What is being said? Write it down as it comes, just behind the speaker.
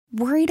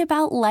Worried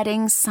about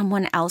letting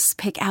someone else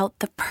pick out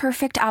the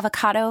perfect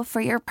avocado for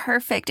your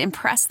perfect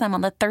impress them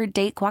on the third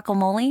date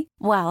guacamole?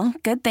 Well,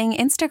 good thing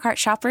Instacart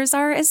shoppers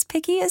are as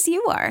picky as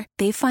you are.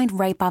 They find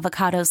ripe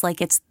avocados like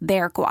it's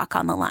their guac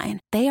on the line.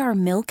 They are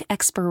milk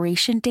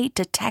expiration date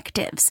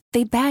detectives.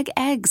 They bag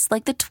eggs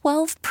like the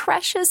 12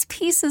 precious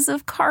pieces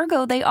of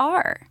cargo they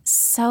are.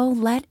 So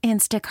let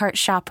Instacart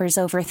shoppers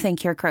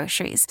overthink your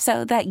groceries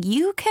so that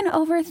you can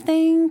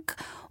overthink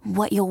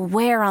what you'll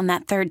wear on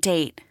that third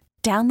date.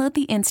 Download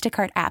the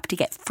Instacart app to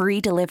get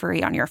free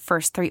delivery on your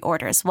first 3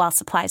 orders while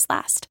supplies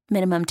last.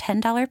 Minimum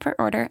 $10 per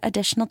order.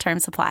 Additional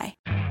terms apply.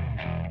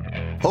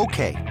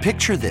 Okay,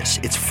 picture this.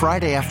 It's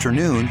Friday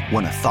afternoon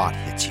when a thought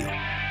hits you.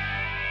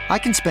 I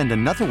can spend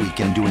another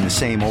weekend doing the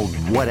same old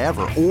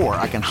whatever, or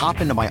I can hop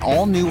into my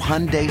all-new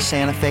Hyundai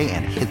Santa Fe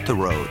and hit the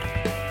road.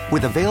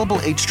 With available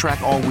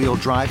H-Track all-wheel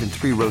drive and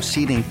 3-row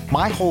seating,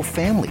 my whole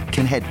family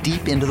can head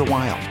deep into the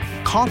wild.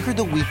 Conquer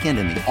the weekend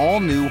in the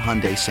all-new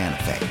Hyundai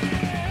Santa Fe.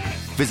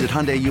 Visit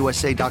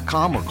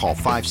HyundaiUSA.com or call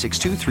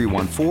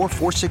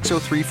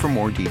 562-314-4603 for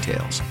more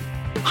details.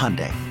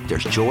 Hyundai,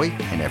 there's joy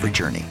in every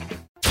journey.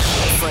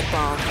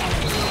 Football,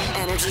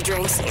 energy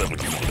drinks,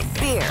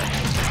 beer,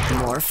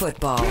 more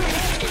football.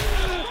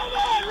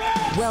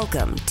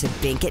 Welcome to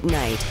Bink at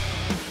Night.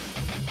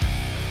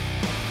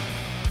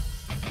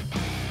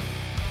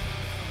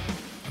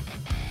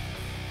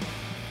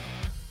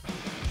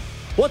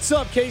 What's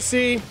up,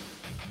 KC?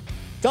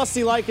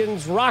 Dusty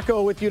Likins,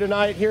 Rocco with you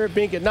tonight here at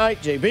Bink at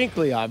Night. Jay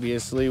Binkley,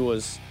 obviously,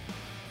 was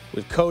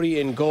with Cody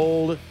in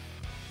gold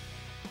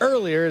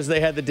earlier as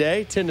they had the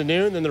day, 10 to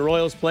noon. Then the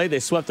Royals played.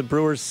 They swept the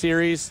Brewers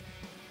series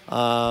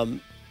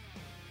on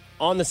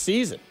the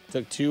season.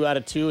 Took 2 out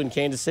of 2 in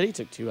Kansas City.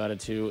 Took 2 out of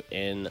 2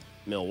 in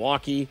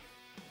Milwaukee.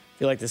 I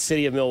feel like the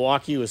city of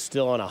Milwaukee was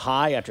still on a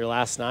high after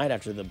last night,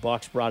 after the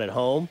Bucks brought it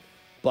home.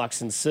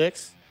 Bucks in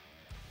 6.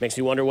 Makes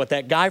me wonder what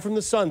that guy from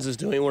the Suns is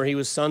doing where he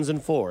was Suns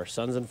in 4.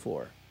 Suns in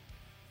 4.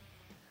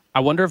 I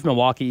wonder if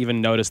Milwaukee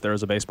even noticed there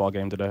was a baseball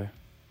game today.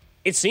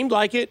 It seemed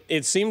like it.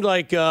 It seemed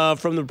like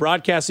from the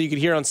broadcast that you could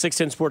hear on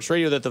 610 Sports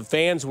Radio that the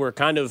fans were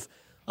kind of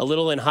a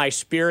little in high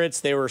spirits.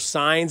 There were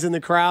signs in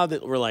the crowd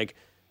that were like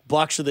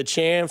Bucks are the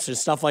champs and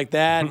stuff like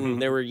that. And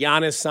there were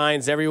Giannis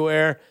signs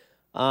everywhere.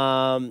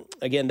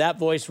 Again, that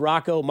voice,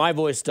 Rocco, my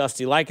voice,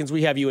 Dusty Likins.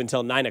 We have you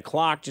until 9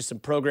 o'clock. Just some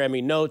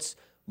programming notes.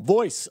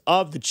 Voice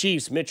of the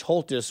Chiefs, Mitch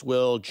Holthus,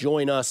 will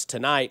join us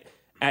tonight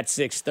at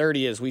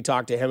 6:30 as we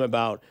talk to him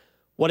about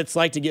what it's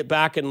like to get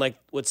back in like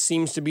what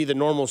seems to be the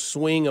normal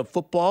swing of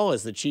football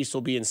as the Chiefs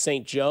will be in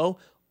St. Joe.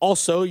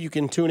 Also, you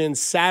can tune in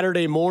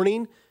Saturday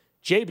morning.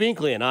 Jay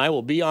Binkley and I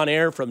will be on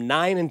air from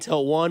 9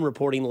 until 1,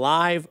 reporting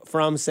live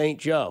from St.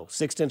 Joe.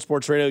 610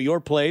 Sports Radio,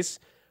 your place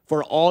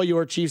for all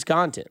your Chiefs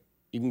content.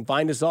 You can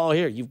find us all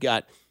here. You've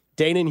got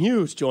Dana and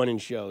Hughes joining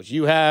shows.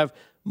 You have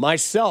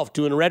myself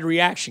doing Red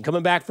Reaction,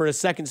 coming back for a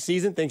second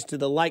season, thanks to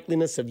the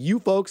likeliness of you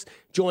folks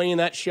joining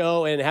that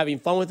show and having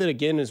fun with it.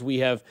 Again, as we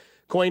have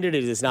coined it,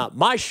 it is not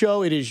my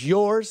show, it is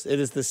yours. It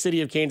is the city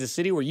of Kansas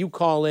City where you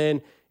call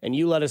in and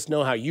you let us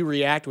know how you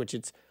react, which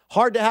it's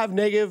hard to have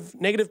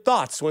negative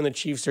thoughts when the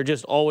Chiefs are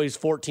just always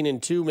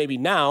 14-2. Maybe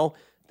now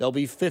they'll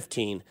be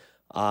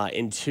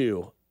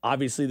 15-2.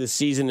 Obviously, the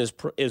season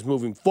is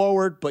moving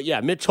forward. But yeah,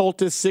 Mitch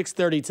Holthus,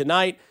 6:30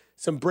 tonight.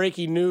 Some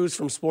breaking news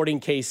from Sporting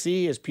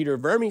KC as Peter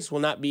Vermes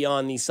will not be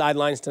on the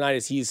sidelines tonight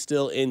as he is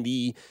still in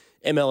the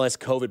MLS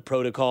COVID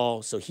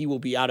protocol. So he will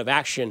be out of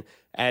action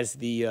as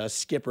the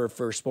skipper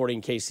for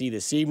Sporting KC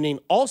this evening.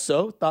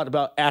 Also, thought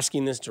about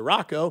asking this to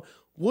Rocco.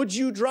 Would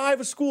you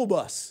drive a school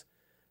bus?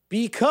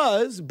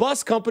 Because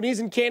bus companies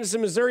in Kansas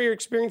and Missouri are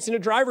experiencing a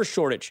driver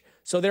shortage.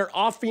 So they're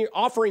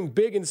offering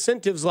big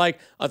incentives like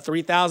a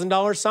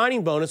 $3,000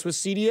 signing bonus with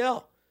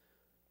CDL.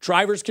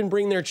 Drivers can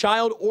bring their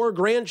child or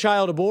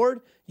grandchild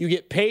aboard. You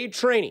get paid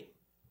training.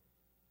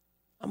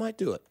 I might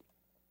do it.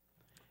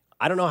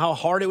 I don't know how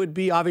hard it would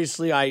be.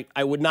 Obviously, I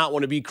would not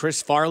want to be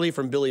Chris Farley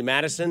from Billy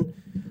Madison.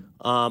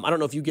 I don't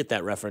know if you get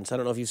that reference. I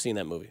don't know if you've seen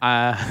that movie.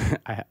 I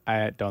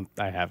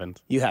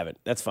haven't. You haven't.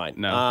 That's fine.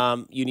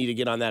 No. You need to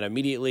get on that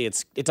immediately.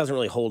 It doesn't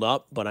really hold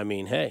up, but I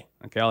mean, hey.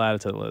 Okay, I'll add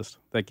it to the list.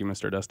 Thank you,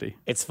 Mr. Dusty.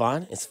 It's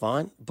fine. It's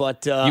fine.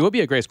 But you would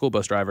be a great school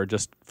bus driver,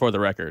 just for the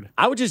record.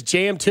 I would just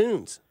jam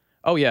tunes.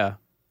 Oh yeah.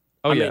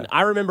 I mean,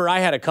 I remember I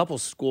had a couple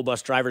school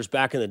bus drivers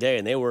back in the day,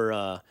 and they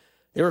were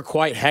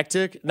quite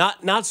hectic.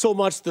 Not so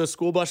much the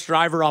school bus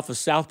driver off of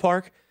South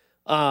Park.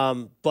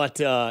 But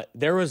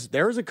there was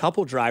a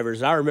couple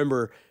drivers. I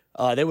remember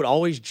they would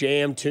always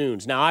jam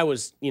tunes. Now I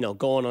was,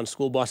 going on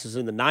school buses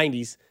in the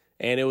 90s,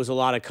 and it was a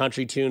lot of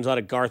country tunes, a lot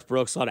of Garth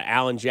Brooks, a lot of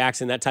Alan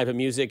Jackson, that type of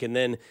music. And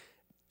then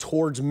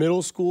towards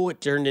middle school,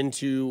 it turned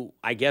into,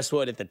 I guess,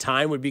 what at the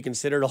time would be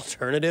considered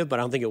alternative, but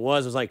I don't think it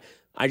was. It was like,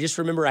 I just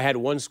remember I had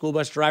one school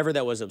bus driver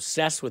that was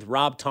obsessed with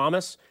Rob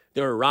Thomas.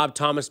 There were Rob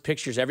Thomas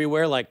pictures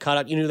everywhere, like cut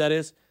up. You know who that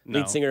is? No.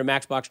 Lead singer of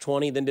Matchbox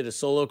 20, then did a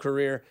solo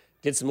career.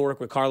 Did some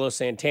work with Carlos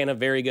Santana,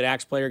 very good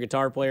axe player,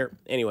 guitar player.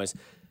 Anyways,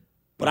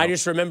 but I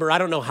just remember, I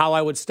don't know how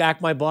I would stack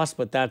my bus,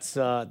 but that's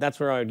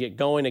where I would get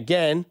going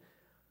again.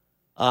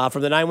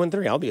 From the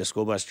 913, I'll be a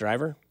school bus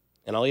driver.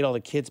 And I'll eat all the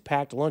kids'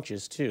 packed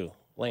lunches, too,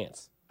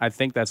 Lance. I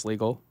think that's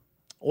legal.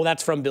 Well,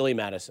 that's from Billy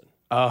Madison.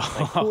 Oh.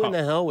 Like, who in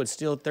the hell would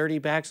steal 30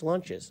 packs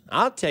lunches?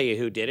 I'll tell you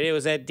who did it. It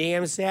was that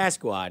damn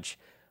Sasquatch.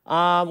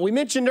 We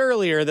mentioned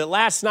earlier that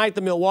last night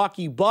the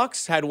Milwaukee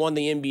Bucks had won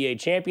the NBA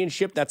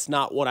Championship. That's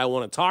not what I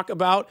want to talk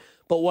about.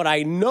 But what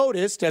I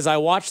noticed as I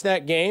watched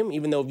that game,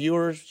 even though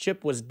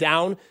viewership was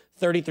down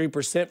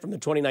 33% from the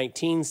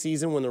 2019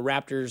 season when the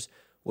Raptors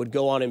would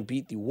go on and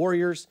beat the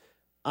Warriors.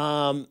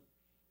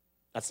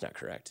 That's not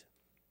correct.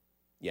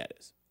 Yeah, it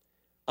is.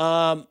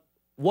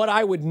 What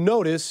I would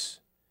notice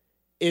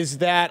is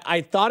that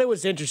I thought it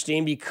was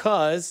interesting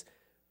because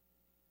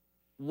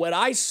when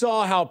I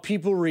saw how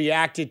people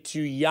reacted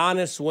to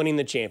Giannis winning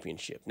the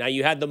championship. Now,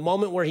 you had the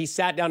moment where he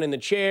sat down in the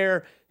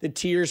chair, the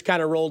tears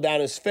kind of rolled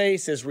down his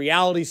face as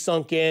reality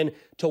sunk in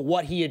to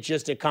what he had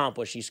just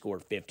accomplished. He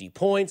scored 50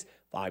 points,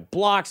 5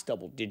 blocks,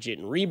 double-digit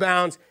in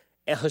rebounds,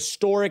 a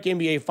historic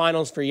NBA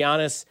Finals for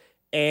Giannis,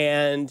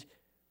 and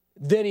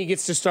then he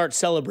gets to start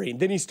celebrating.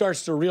 Then he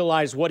starts to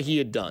realize what he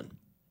had done.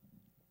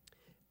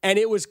 And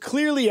it was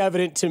clearly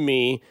evident to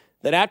me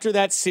that after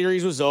that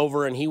series was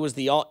over and he was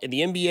the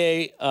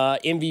NBA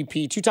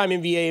MVP, two-time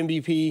NBA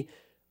MVP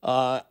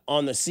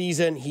on the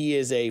season, he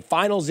is a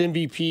Finals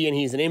MVP and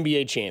he's an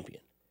NBA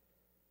champion.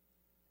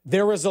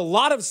 There was a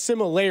lot of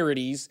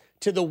similarities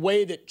to the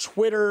way that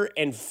Twitter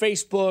and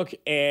Facebook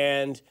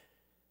and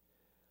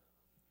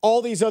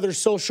all these other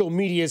social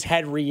medias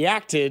had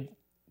reacted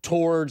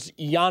towards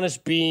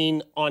Giannis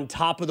being on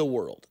top of the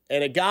world.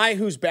 And a guy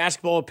whose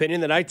basketball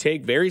opinion that I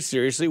take very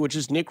seriously, which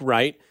is Nick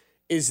Wright,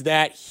 is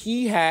that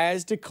he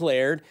has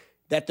declared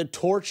that the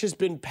torch has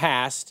been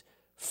passed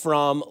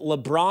from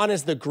LeBron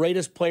as the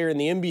greatest player in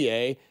the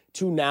NBA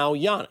to now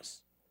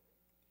Giannis.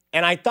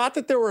 And I thought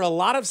that there were a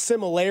lot of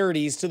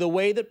similarities to the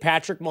way that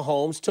Patrick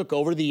Mahomes took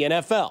over the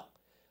NFL.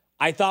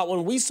 I thought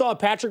when we saw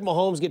Patrick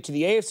Mahomes get to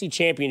the AFC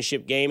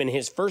Championship game in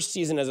his first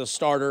season as a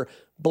starter,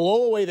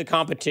 blow away the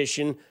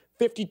competition,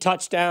 50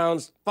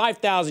 touchdowns,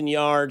 5,000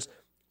 yards,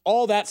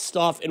 all that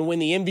stuff, and win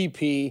the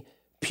MVP,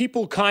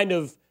 people kind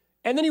of,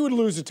 and then he would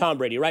lose to Tom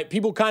Brady, right?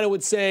 People kind of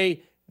would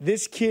say,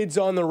 this kid's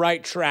on the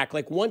right track.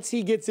 Like once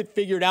he gets it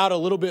figured out a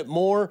little bit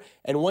more,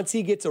 and once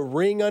he gets a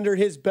ring under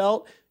his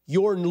belt,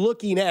 you're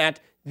looking at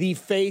the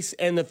face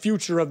and the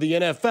future of the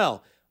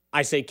NFL.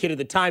 I say kid at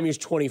the time, he was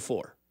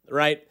 24,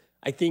 right?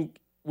 I think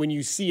when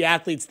you see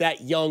athletes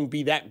that young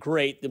be that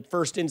great, the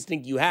first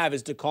instinct you have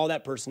is to call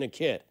that person a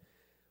kid.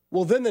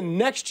 Well, then the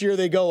next year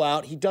they go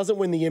out. He doesn't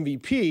win the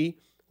MVP.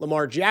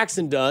 Lamar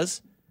Jackson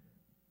does,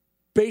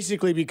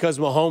 basically because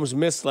Mahomes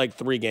missed like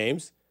 3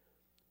 games,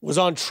 was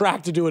on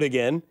track to do it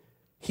again.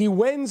 He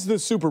wins the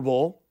Super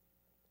Bowl.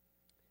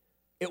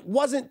 It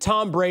wasn't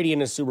Tom Brady in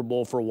the Super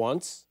Bowl for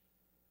once.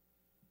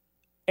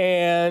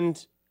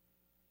 And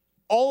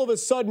all of a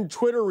sudden,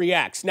 Twitter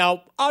reacts.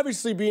 Now,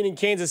 obviously, being in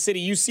Kansas City,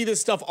 you see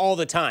this stuff all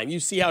the time. You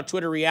see how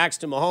Twitter reacts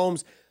to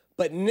Mahomes,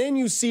 but then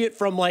you see it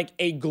from like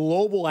a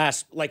global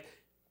aspect, like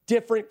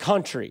different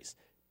countries,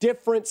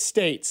 different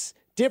states,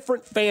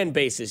 different fan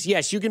bases.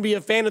 Yes, you can be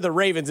a fan of the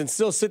Ravens and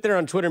still sit there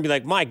on Twitter and be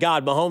like, my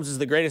God, Mahomes is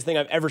the greatest thing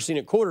I've ever seen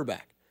at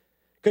quarterback.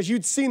 Because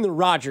you'd seen the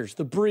Rodgers,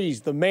 the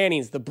Brees, the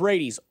Mannings, the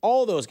Bradys,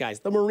 all those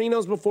guys, the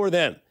Marinos before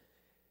them.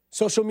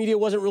 Social media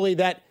wasn't really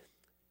that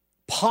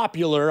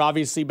popular,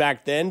 obviously,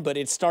 back then, but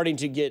it's starting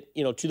to get,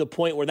 to the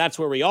point where that's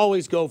where we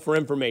always go for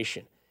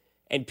information.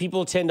 And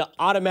people tend to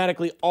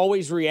automatically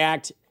always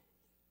react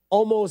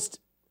almost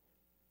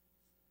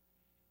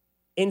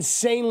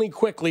insanely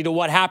quickly to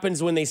what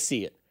happens when they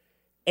see it.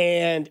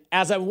 And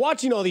as I'm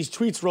watching all these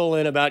tweets roll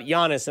in about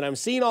Giannis, and I'm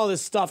seeing all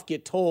this stuff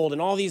get told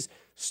and all these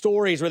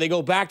stories where they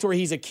go back to where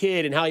he's a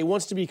kid and how he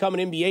wants to become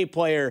an NBA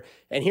player,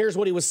 and here's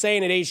what he was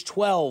saying at age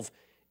 12,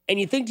 and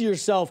you think to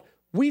yourself,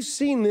 we've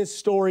seen this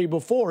story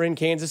before in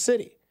Kansas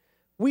City.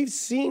 We've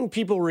seen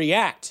people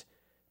react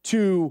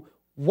to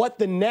what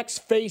the next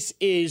face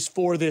is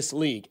for this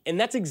league. And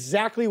that's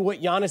exactly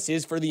what Giannis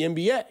is for the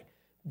NBA.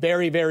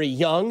 Very, very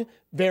young,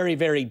 very,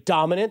 very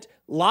dominant,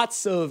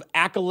 lots of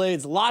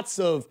accolades, lots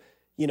of,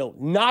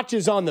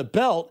 notches on the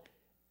belt,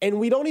 and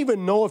we don't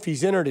even know if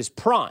he's entered his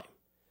prime.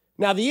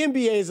 Now, the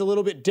NBA is a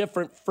little bit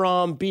different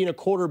from being a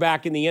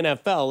quarterback in the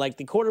NFL. Like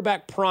the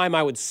quarterback prime,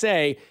 I would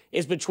say,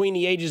 is between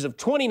the ages of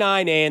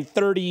 29 and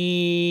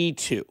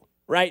 32,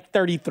 right?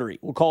 33,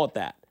 we'll call it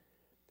that.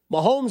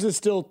 Mahomes is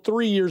still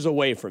 3 years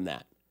away from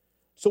that.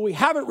 So we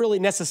haven't really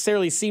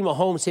necessarily seen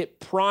Mahomes hit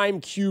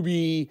prime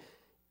QB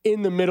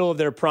in the middle of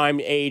their prime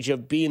age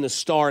of being the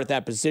star at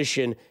that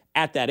position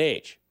at that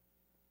age.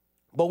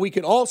 But we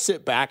could all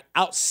sit back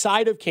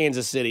outside of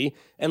Kansas City,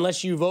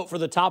 unless you vote for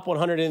the top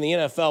 100 in the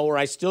NFL, where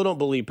I still don't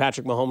believe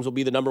Patrick Mahomes will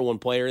be the number 1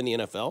 player in the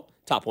NFL,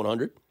 top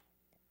 100.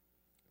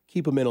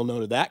 Keep a mental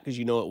note of that because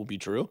you know it will be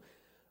true.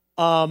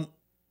 But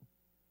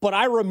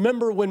I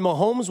remember when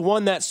Mahomes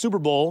won that Super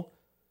Bowl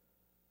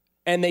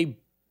and they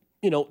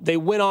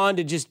went on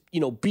to just,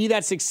 be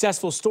that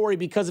successful story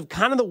because of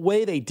kind of the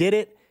way they did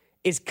it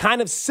is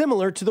kind of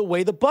similar to the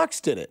way the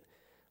Bucks did it.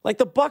 Like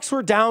the Bucks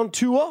were down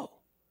 2-0.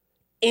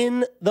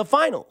 In the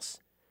finals.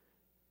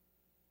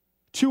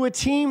 to a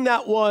team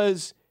that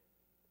was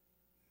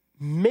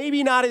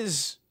maybe not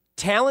as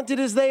talented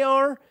as they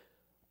are,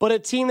 but a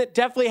team that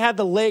definitely had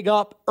the leg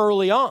up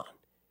early on.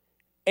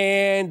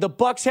 And the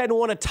Bucks hadn't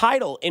won a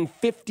title in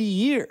 50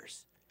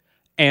 years.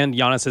 And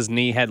Giannis's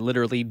knee had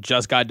literally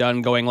just got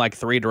done going like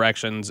 3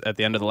 directions at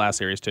the end of the last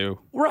series, too.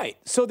 Right.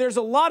 So there's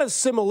a lot of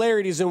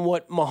similarities in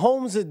what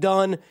Mahomes had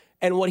done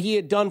and what he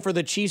had done for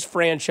the Chiefs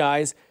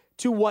franchise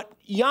to what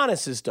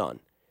Giannis has done.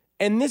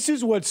 And this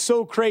is what's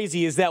so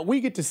crazy is that we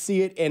get to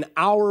see it in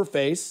our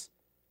face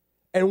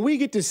and we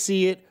get to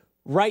see it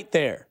right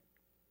there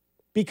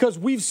because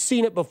we've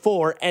seen it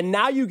before. And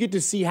now you get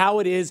to see how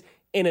it is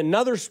in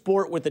another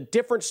sport with a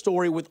different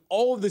story with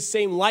all of the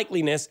same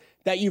likeliness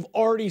that you've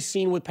already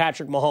seen with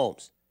Patrick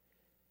Mahomes.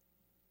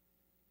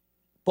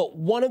 But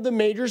one of the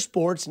major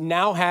sports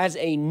now has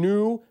a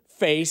new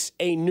face,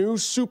 a new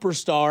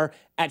superstar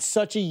at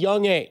such a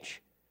young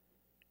age.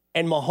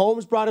 And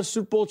Mahomes brought a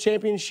Super Bowl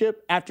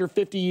championship after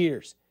 50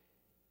 years.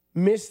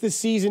 Missed the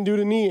season due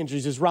to knee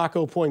injuries, as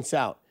Rocco points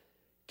out.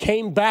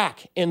 Came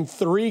back in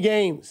 3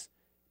 games.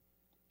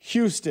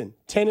 Houston,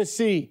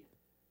 Tennessee,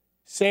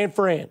 San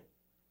Fran.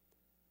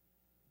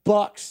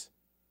 Bucks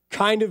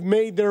kind of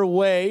made their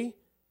way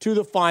to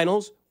the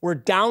finals, were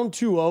down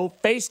 2-0,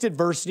 faced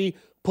adversity,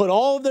 put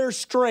all of their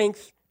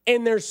strength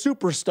in their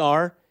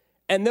superstar,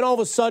 and then all of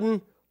a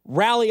sudden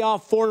rally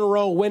off 4 in a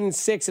row, winning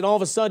 6, and all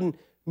of a sudden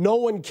no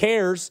one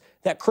cares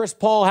that Chris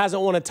Paul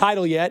hasn't won a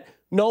title yet.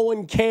 No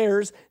one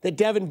cares that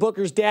Devin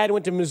Booker's dad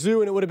went to Mizzou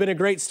and it would have been a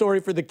great story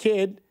for the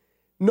kid.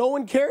 No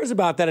one cares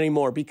about that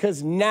anymore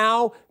because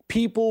now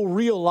people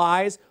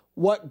realize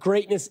what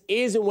greatness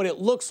is and what it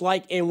looks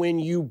like. And when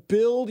you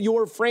build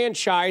your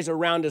franchise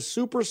around a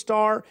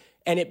superstar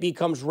and it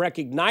becomes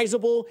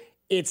recognizable,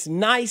 it's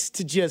nice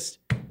to just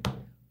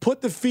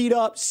put the feet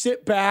up,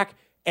 sit back,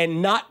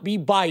 and not be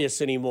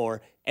biased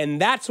anymore.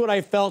 And that's what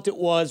I felt it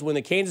was when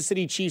the Kansas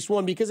City Chiefs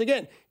won. Because,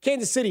 again,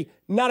 Kansas City,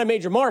 not a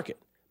major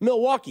market.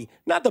 Milwaukee,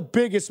 not the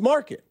biggest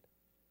market.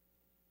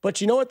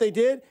 But you know what they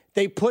did?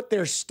 They put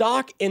their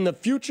stock in the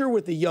future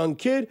with a young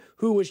kid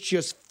who was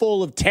just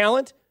full of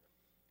talent.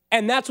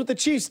 And that's what the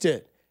Chiefs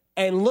did.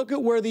 And look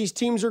at where these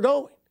teams are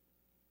going.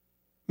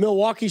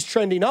 Milwaukee's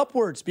trending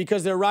upwards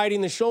because they're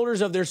riding the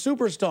shoulders of their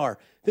superstar.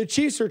 The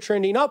Chiefs are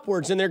trending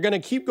upwards, and they're going to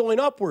keep going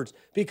upwards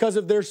because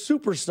of their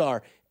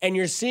superstar. And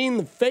you're seeing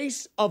the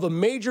face of a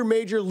major,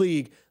 major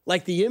league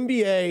like the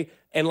NBA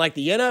and like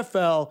the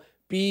NFL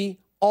be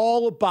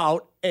all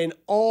about and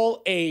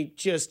all a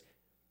just,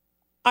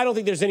 I don't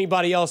think there's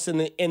anybody else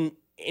in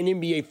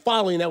NBA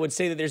following that would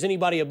say that there's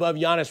anybody above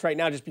Giannis right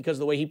now just because of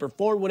the way he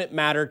performed when it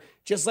mattered,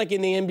 just like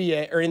in the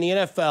NBA or in the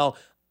NFL.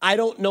 I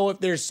don't know if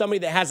there's somebody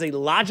that has a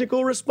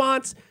logical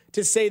response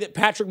to say that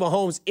Patrick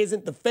Mahomes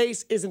isn't the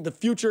face, isn't the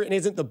future, and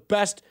isn't the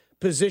best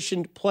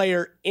positioned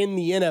player in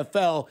the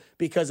NFL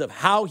because of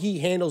how he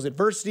handles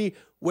adversity,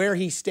 where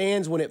he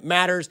stands when it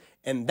matters.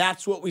 And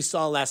that's what we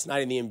saw last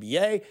night in the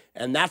NBA,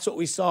 and that's what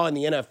we saw in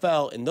the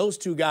NFL. And those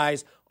two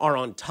guys are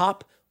on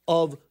top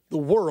of the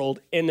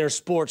world in their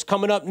sports.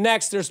 Coming up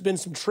next, there's been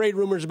some trade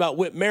rumors about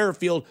Whit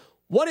Merrifield,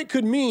 what it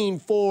could mean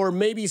for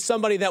maybe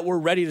somebody that we're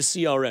ready to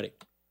see already.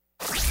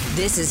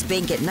 This is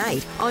Bink at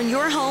Night on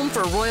your home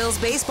for Royals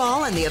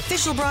baseball and the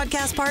official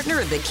broadcast partner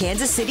of the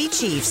Kansas City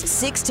Chiefs,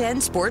 610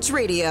 Sports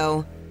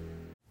Radio.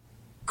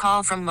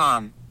 Call from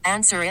mom.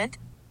 Answer it.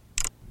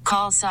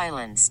 Call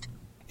silenced.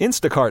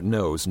 Instacart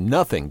knows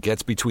nothing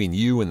gets between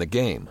you and the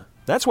game.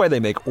 That's why they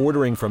make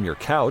ordering from your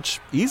couch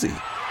easy.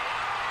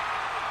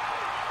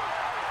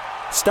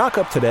 Stock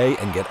up today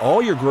and get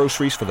all your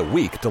groceries for the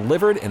week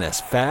delivered in as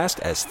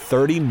fast as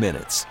 30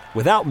 minutes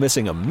without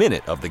missing a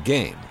minute of the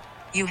game.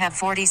 You have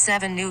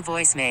 47 new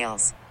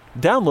voicemails.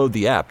 Download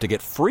the app to get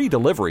free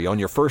delivery on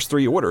your first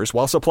 3 orders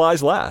while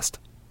supplies last.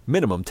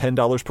 Minimum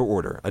 $10 per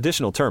order.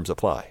 Additional terms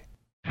apply.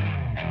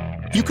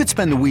 You could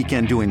spend the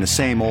weekend doing the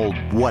same old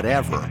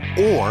whatever,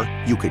 or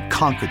you could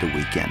conquer the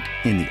weekend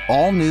in the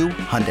all-new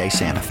Hyundai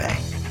Santa Fe.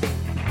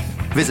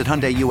 Visit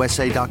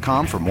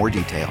HyundaiUSA.com for more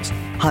details.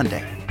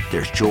 Hyundai,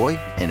 there's joy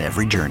in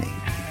every journey.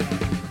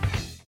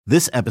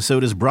 This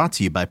episode is brought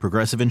to you by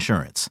Progressive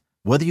Insurance.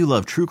 Whether you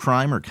love true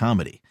crime or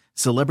comedy,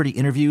 celebrity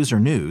interviews or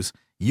news,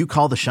 you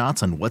call the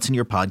shots on what's in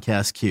your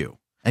podcast queue.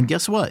 And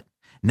guess what?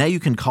 Now you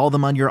can call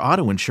them on your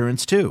auto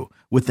insurance too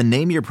with the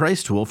Name Your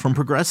Price tool from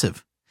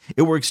Progressive.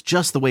 It works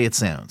just the way it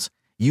sounds.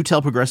 You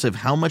tell Progressive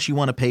how much you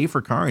want to pay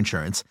for car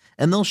insurance,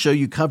 and they'll show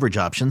you coverage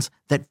options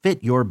that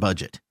fit your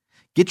budget.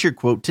 Get your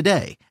quote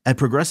today at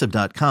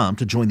Progressive.com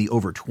to join the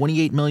over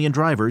 28 million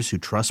drivers who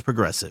trust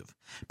Progressive.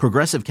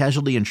 Progressive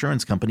Casualty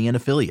Insurance Company and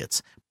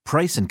Affiliates.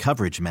 Price and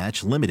coverage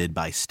match limited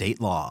by state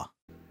law.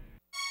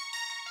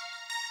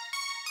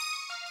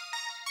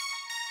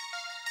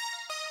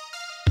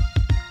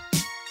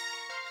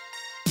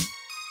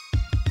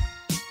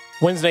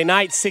 Wednesday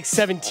night,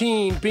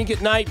 6:17, Bink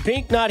at Night.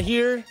 Bink not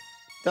here.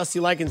 Dusty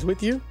Likins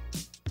with you.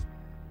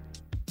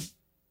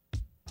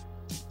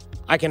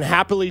 I can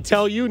happily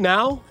tell you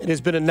now, it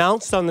has been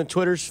announced on the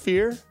Twitter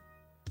sphere.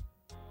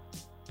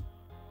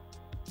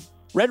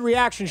 Red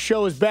Reaction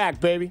Show is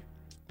back, baby.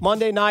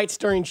 Monday nights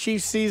during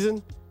Chiefs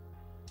season,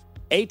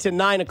 8 to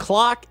 9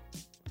 o'clock.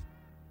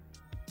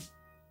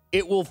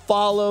 It will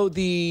follow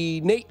the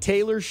Nate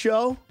Taylor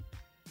show.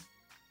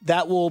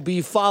 That will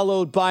be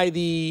followed by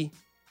the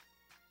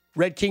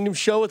Red Kingdom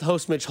show with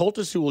host Mitch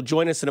Holthus, who will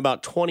join us in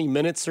about 20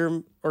 minutes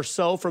or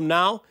so from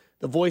now,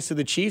 the voice of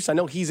the Chiefs. I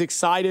know he's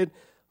excited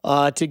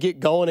to get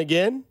going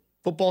again.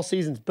 Football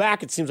season's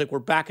back. It seems like we're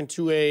back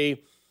into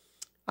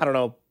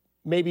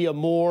maybe a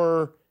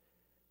more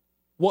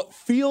what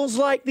feels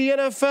like the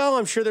NFL.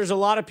 I'm sure there's a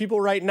lot of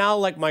people right now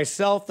like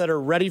myself that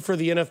are ready for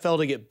the NFL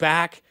to get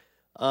back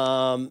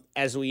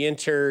as we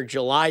enter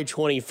July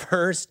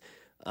 21st.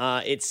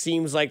 It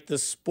seems like the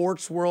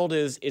sports world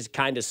is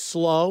kind of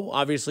slow.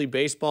 Obviously,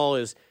 baseball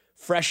is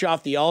fresh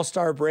off the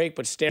All-Star break,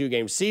 but still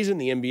 2-game season.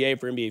 The NBA,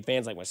 for NBA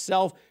fans like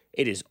myself,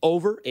 it is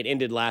over. It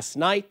ended last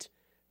night,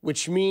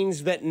 which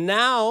means that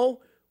now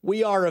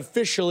we are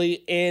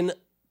officially in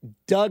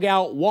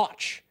dugout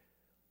watch,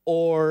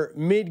 or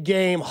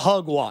mid-game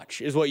hug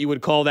watch is what you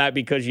would call that,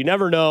 because you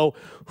never know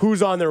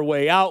who's on their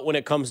way out when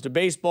it comes to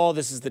baseball.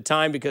 This is the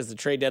time because the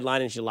trade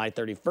deadline is July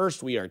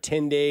 31st. We are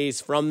 10 days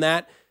from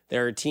that.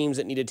 There are teams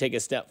that need to take a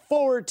step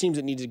forward, teams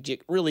that need to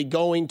get really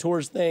going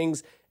towards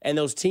things, and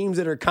those teams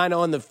that are kind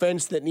of on the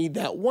fence that need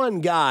that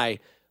one guy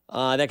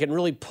that can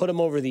really put them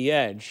over the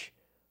edge.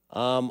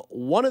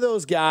 One of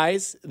those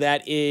guys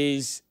that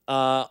is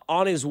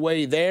on his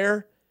way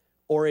there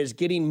or is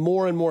getting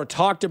more and more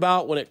talked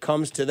about when it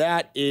comes to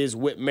that is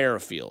Whit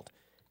Merrifield.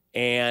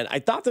 And I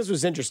thought this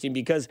was interesting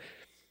because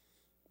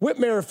Whit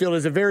Merrifield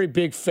is a very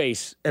big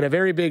face and a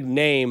very big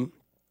name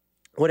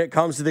when it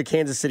comes to the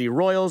Kansas City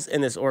Royals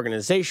and this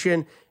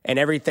organization and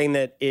everything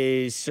that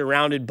is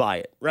surrounded by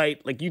it, right?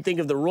 Like, you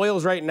think of the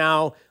Royals right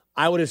now,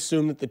 I would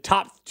assume that the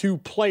top two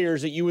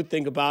players that you would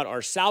think about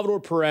are Salvador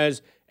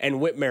Perez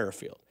and Whit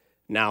Merrifield.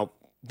 Now,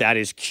 that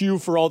is cue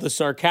for all the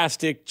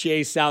sarcastic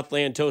Jay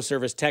Southland Tow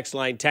Service text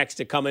line text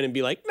to come in and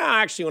be like, nah,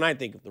 actually, when I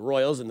think of the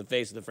Royals in the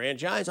face of the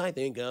franchise, I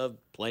think of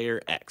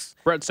player X.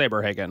 Brett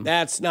Saberhagen.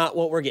 That's not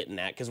what we're getting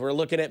at, because we're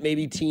looking at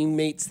maybe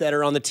teammates that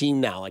are on the team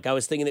now. Like, I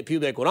was thinking that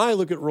people like, when I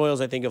look at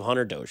Royals, I think of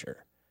Hunter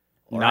Dozier.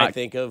 Or I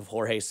think of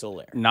Jorge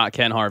Soler. Not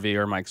Ken Harvey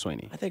or Mike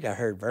Sweeney. I think I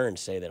heard Burns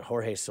say that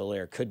Jorge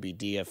Soler could be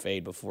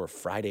DFA'd before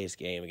Friday's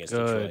game against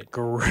Good Detroit.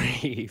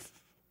 grief.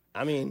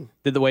 I mean,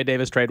 did the Wade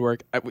Davis trade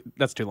work?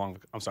 That's too long.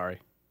 I'm sorry.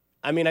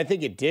 I mean, I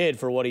think it did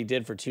for what he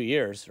did for 2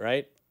 years,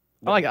 right?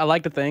 I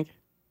like to think.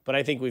 But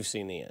I think we've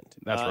seen the end.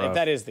 That's rough. If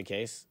that is the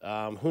case,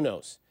 who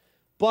knows?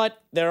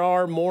 But there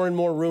are more and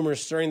more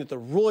rumors stirring that the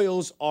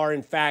Royals are,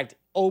 in fact,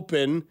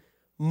 open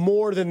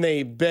more than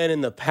they've been in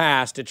the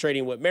past to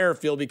trading Whit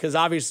Merrifield, because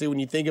obviously when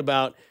you think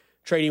about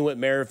trading Whit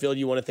Merrifield,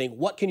 you want to think,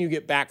 what can you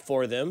get back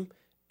for them?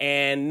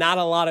 And not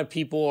a lot of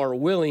people are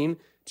willing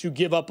to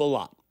give up a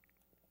lot.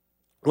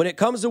 When it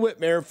comes to Whit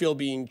Merrifield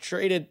being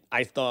traded,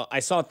 I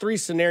saw three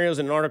scenarios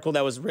in an article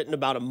that was written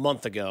about a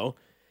month ago.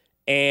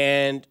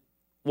 And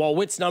while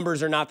Whit's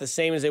numbers are not the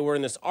same as they were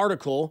in this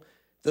article,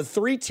 the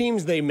three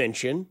teams they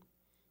mention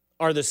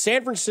are the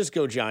San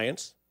Francisco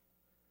Giants,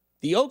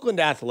 the Oakland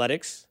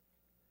Athletics,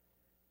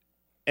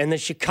 and the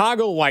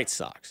Chicago White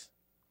Sox.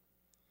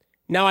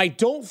 Now, I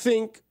don't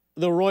think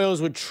the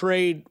Royals would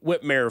trade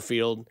Whit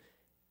Merrifield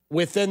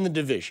within the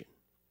division.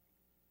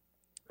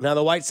 Now,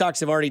 the White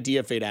Sox have already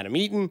DFA'd Adam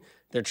Eaton.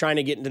 They're trying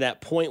to get into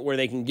that point where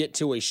they can get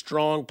to a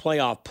strong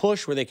playoff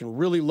push where they can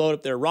really load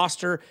up their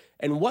roster.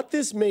 And what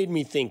this made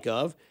me think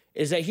of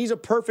is that he's a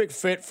perfect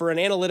fit for an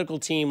analytical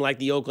team like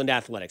the Oakland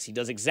Athletics. He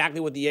does exactly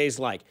what the A's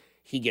like.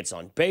 He gets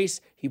on base.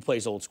 He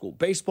plays old school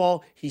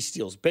baseball. He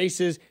steals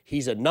bases.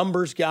 He's a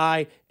numbers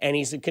guy, and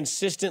he's a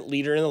consistent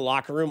leader in the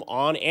locker room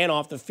on and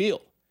off the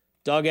field.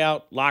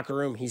 Dugout, locker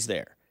room, he's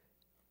there.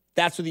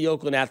 That's what the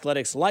Oakland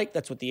Athletics like.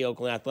 That's what the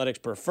Oakland Athletics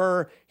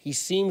prefer. He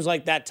seems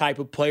like that type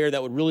of player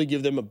that would really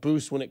give them a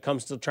boost when it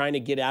comes to trying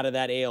to get out of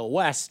that AL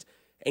West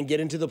and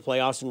get into the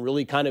playoffs and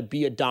really kind of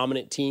be a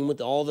dominant team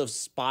with all the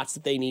spots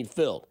that they need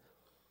filled.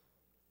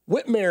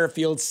 Whit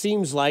Merrifield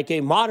seems like a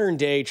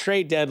modern-day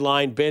trade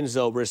deadline Ben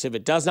Zobrist. If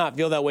it does not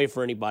feel that way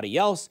for anybody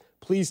else,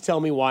 please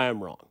tell me why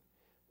I'm wrong.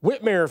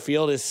 Whit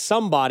Merrifield is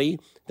somebody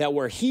that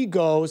where he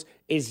goes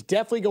is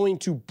definitely going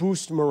to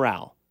boost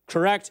morale,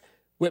 correct?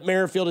 Whit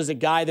Merrifield is a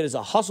guy that is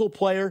a hustle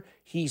player.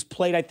 He's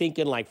played, I think,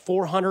 in like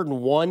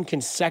 401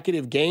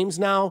 consecutive games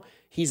now.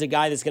 He's a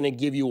guy that's going to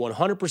give you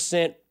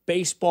 100%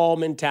 baseball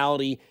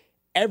mentality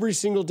every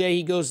single day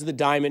he goes to the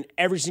diamond,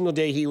 every single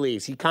day he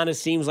leaves. He kind of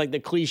seems like the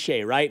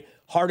cliche, right?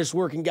 Hardest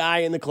working guy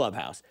in the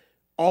clubhouse.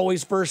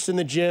 Always first in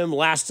the gym,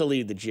 last to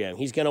leave the gym.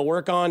 He's going to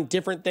work on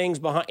different things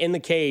behind in the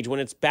cage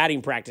when it's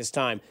batting practice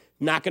time.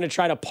 Not going to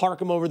try to park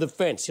him over the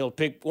fence. He'll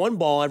pick one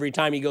ball every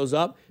time he goes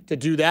up to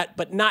do that,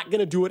 but not going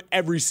to do it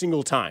every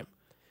single time.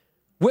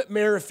 Whit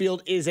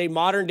Merrifield is a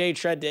modern-day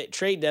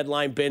trade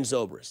deadline Ben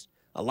Zobrist.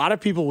 A lot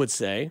of people would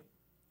say,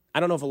 I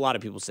don't know if a lot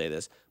of people say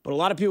this, but a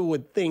lot of people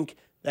would think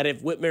that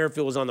if Whit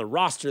Merrifield was on the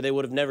roster, they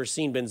would have never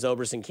seen Ben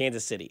Zobrist in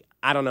Kansas City.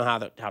 I don't know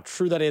how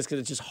true that is, because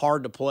it's just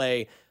hard to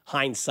play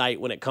hindsight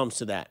when it comes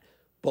to that.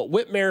 But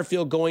Whit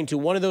Merrifield going to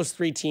one of those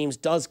three teams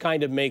does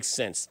kind of make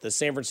sense. The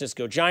San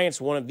Francisco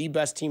Giants, one of the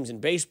best teams in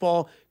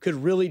baseball, could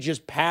really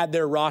just pad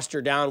their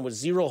roster down with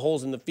 0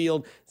 holes in the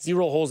field,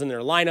 0 holes in their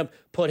lineup,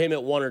 put him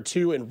at 1 or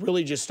 2, and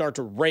really just start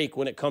to rake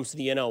when it comes to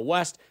the NL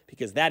West,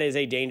 because that is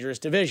a dangerous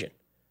division.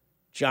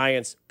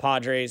 Giants,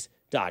 Padres,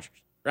 Dodgers,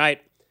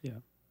 right? Yeah.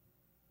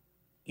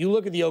 You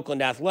look at the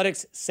Oakland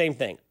Athletics, same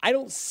thing. I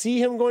don't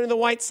see him going to the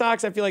White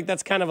Sox. I feel like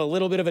that's kind of a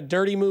little bit of a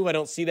dirty move. I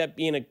don't see that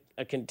being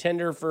a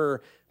contender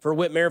for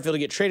Whit Merrifield to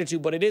get traded to,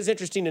 but it is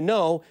interesting to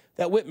know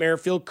that Whit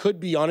Merrifield could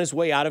be on his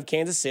way out of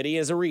Kansas City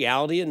as a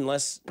reality,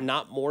 unless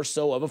not more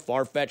so of a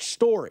far-fetched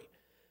story,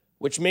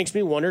 which makes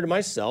me wonder to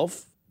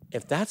myself,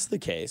 if that's the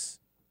case,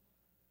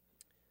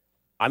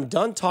 I'm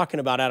done talking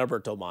about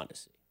Adalberto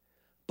Mondesi,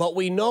 but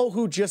we know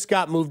who just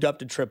got moved up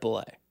to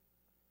AAA.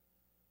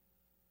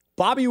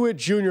 Bobby Witt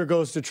Jr.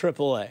 goes to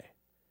AAA.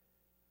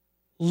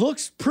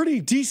 Looks pretty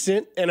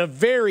decent in a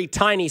very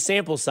tiny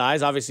sample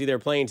size. Obviously, they're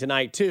playing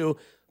tonight too.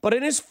 But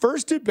in his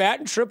first at-bat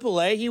in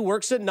AAA, he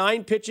works a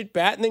 9-pitch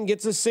at-bat and then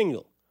gets a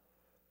single.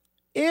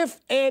 If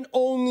and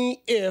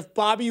only if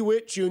Bobby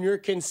Witt Jr.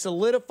 can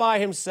solidify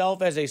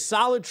himself as a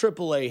solid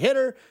AAA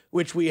hitter,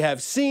 which we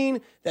have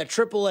seen that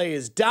AAA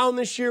is down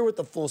this year with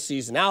the full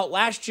season out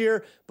last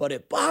year, but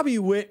if Bobby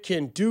Witt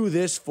can do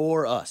this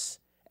for us,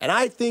 and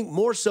I think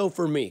more so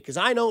for me, because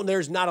I know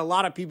there's not a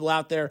lot of people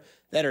out there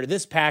that are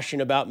this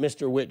passionate about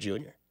Mr. Witt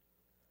Jr.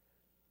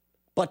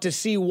 But to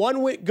see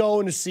one Witt go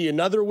and to see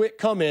another Witt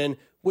come in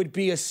would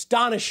be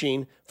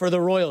astonishing for the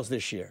Royals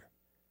this year.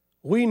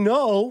 We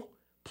know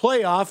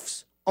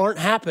playoffs aren't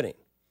happening.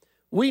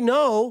 We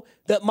know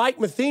that Mike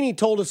Matheny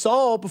told us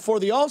all before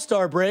the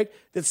All-Star break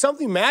that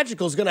something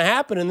magical is going to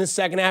happen in this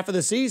second half of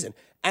the season.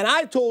 And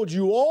I told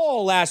you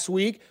all last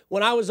week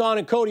when I was on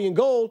in Cody and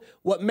Gold,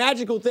 what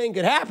magical thing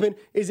could happen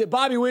is that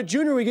Bobby Witt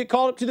Jr. would get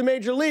called up to the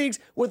major leagues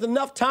with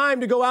enough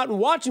time to go out and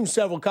watch him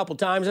couple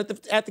times at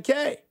the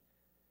K.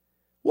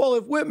 Well,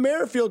 if Whit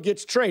Merrifield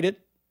gets traded,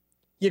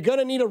 you're going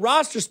to need a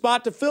roster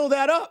spot to fill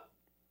that up.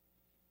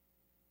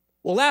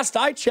 Well, last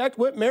I checked,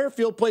 Whit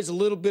Merrifield plays a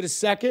little bit of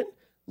second,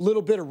 a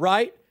little bit of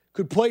right,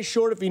 could play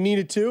short if he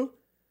needed to.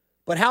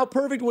 But how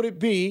perfect would it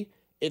be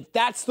if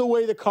that's the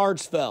way the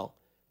cards fell?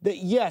 That,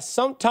 yes,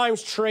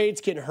 sometimes trades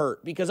can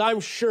hurt, because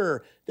I'm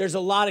sure there's a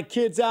lot of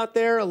kids out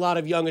there, a lot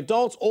of young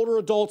adults, older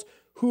adults,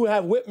 who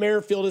have Whit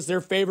Merrifield as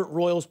their favorite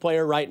Royals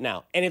player right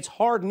now. And it's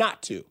hard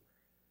not to.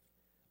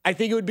 I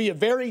think it would be a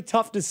very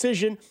tough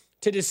decision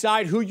to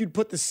decide who you'd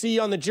put the C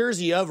on the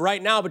jersey of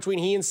right now between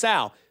he and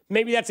Sal.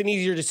 Maybe that's an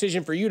easier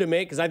decision for you to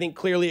make, because I think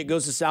clearly it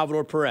goes to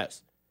Salvador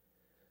Perez.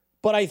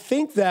 But I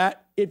think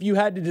that if you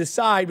had to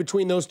decide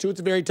between those two, it's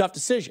a very tough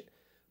decision.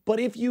 But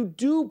if you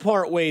do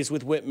part ways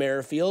with Whit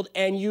Merrifield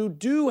and you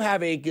do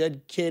have a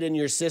good kid in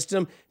your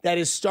system that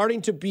is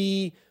starting to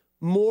be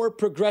more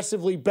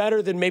progressively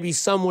better than maybe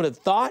some would have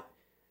thought,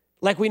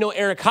 like we know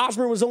Eric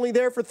Hosmer was only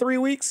there for 3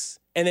 weeks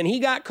and then he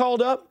got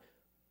called up,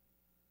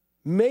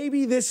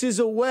 maybe this is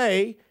a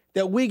way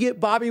that we get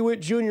Bobby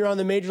Witt Jr. on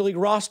the Major League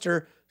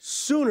roster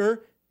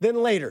sooner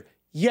than later.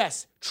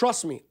 Yes,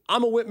 trust me,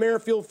 I'm a Whit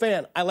Merrifield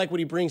fan. I like what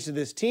he brings to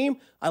this team.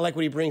 I like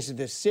what he brings to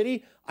this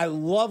city. I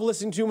love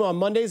listening to him on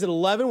Mondays at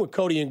 11 with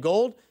Cody and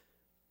Gold.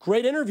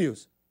 Great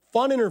interviews,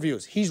 fun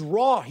interviews. He's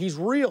raw, he's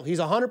real, he's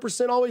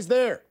 100% always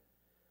there.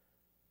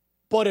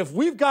 But if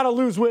we've got to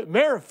lose Whit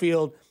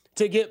Merrifield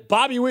to get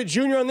Bobby Witt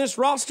Jr. on this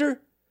roster,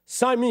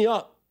 sign me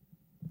up.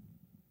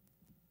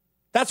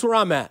 That's where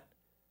I'm at.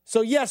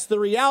 So yes, the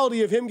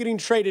reality of him getting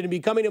traded and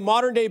becoming a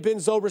modern-day Ben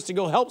Zobrist to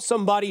go help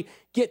somebody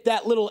get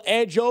that little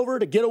edge over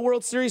to get a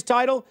World Series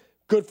title,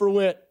 good for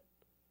Witt.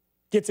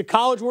 Gets a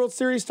College World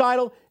Series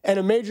title and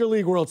a Major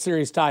League World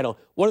Series title.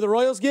 What do the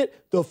Royals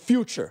get? The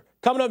future.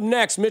 Coming up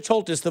next, Mitch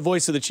Holthus, the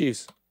voice of the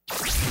Chiefs.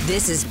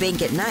 This is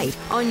Bink at Night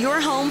on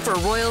your home for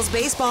Royals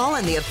baseball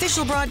and the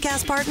official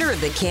broadcast partner of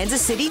the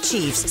Kansas City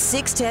Chiefs,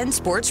 610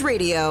 Sports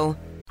Radio.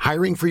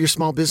 Hiring for your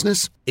small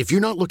business? If you're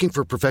not looking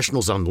for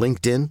professionals on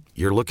LinkedIn,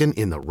 you're looking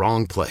in the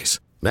wrong place.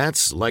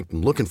 That's like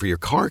looking for your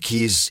car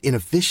keys in a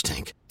fish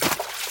tank.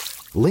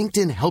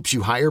 LinkedIn helps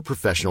you hire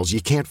professionals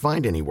you can't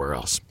find anywhere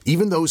else,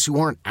 even those who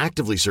aren't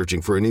actively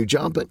searching for a new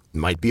job but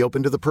might be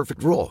open to the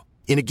perfect role.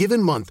 In a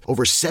given month,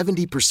 over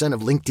 70%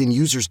 of LinkedIn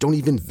users don't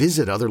even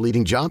visit other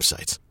leading job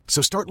sites.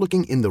 So start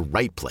looking in the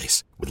right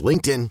place. With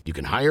LinkedIn, you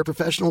can hire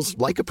professionals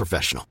like a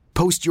professional.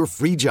 Post your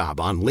free job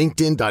on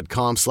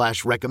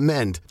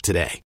linkedin.com/recommend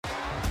today.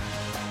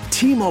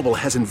 T-Mobile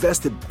has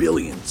invested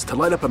billions to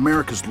light up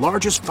America's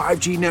largest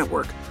 5G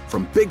network,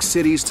 from big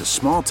cities to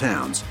small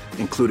towns,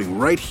 including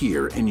right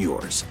here in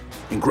yours.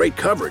 And great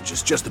coverage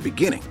is just the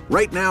beginning.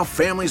 Right now,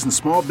 families and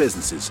small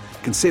businesses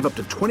can save up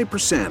to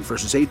 20%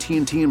 versus AT&T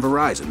and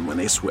Verizon when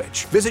they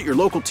switch. Visit your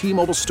local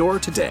T-Mobile store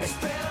today.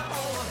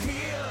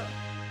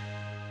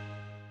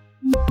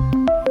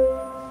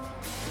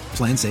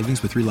 Plan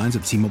savings with 3 lines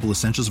of T-Mobile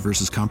Essentials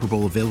versus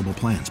comparable available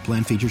plans.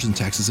 Plan features and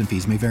taxes and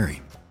fees may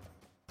vary.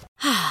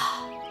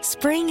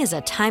 Spring is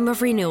a time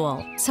of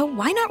renewal, so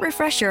why not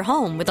refresh your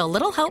home with a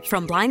little help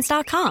from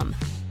Blinds.com?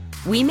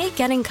 we make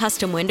getting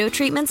custom window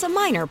treatments a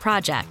minor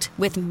project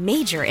with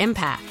major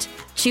impact.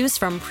 Choose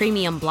from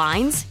premium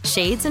blinds,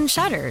 shades, and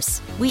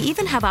shutters. We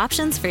even have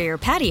options for your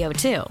patio,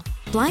 too.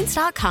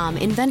 Blinds.com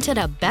invented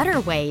a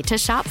better way to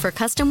shop for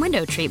custom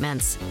window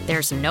treatments.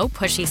 There's no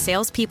pushy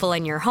salespeople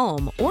in your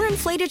home or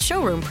inflated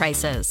showroom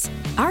prices.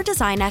 Our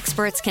design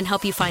experts can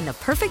help you find the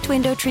perfect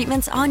window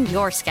treatments on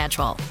your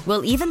schedule.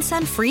 We'll even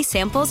send free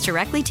samples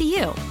directly to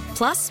you.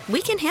 Plus,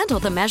 we can handle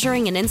the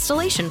measuring and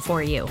installation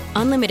for you.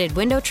 Unlimited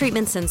window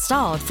treatments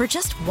installed for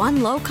just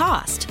one low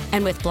cost.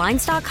 And with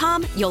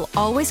Blinds.com, you'll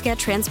always get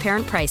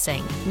transparent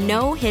pricing.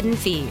 No hidden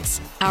fees.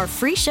 Our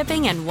free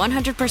shipping and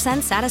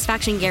 100%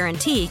 satisfaction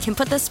guarantee can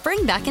put the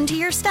spring back into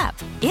your step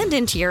and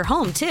into your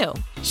home, too.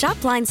 Shop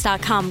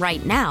Blinds.com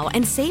right now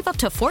and save up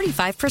to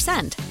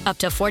 45%. Up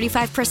to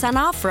 45%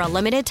 off for a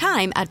limited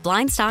time at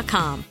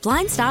Blinds.com.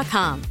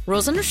 Blinds.com.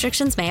 Rules and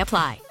restrictions may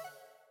apply.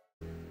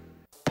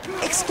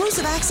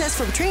 Exclusive access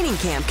from training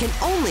camp can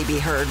only be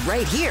heard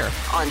right here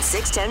on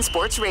 610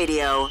 Sports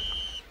Radio.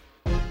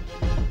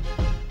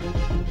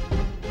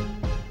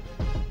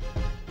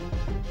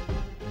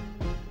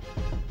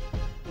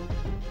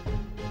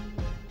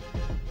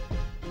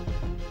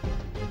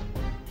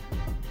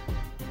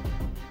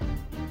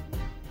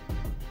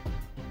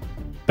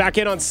 Back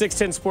in on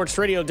 610 Sports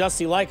Radio,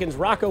 Dusty Likins,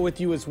 Rocco with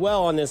you as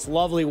well on this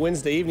lovely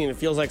Wednesday evening. It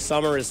feels like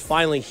summer is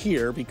finally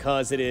here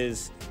because it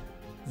is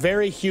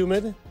very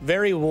humid,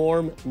 very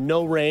warm,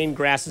 no rain,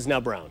 grass is now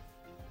brown.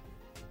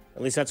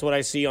 At least that's what I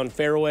see on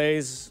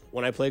fairways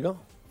when I play golf.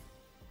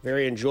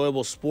 Very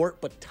enjoyable sport,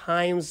 but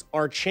times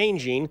are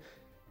changing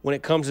when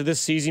it comes to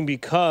this season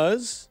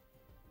because,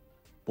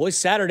 boy,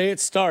 Saturday it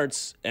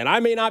starts, and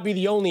I may not be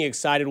the only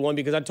excited one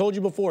because I told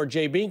you before,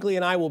 Jay Binkley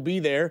and I will be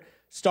there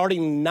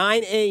starting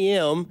 9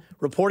 a.m.,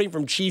 reporting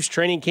from Chiefs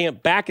training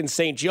camp back in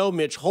St. Joe.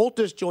 Mitch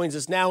Holthus joins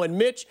us now. And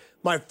Mitch,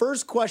 my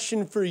first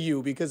question for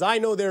you, because I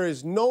know there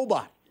is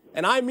nobody,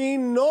 and I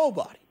mean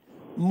nobody,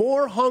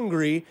 more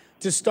hungry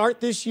to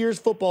start this year's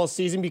football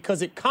season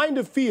because it kind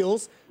of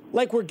feels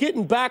like we're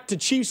getting back to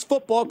Chiefs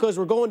football because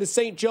we're going to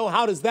St. Joe.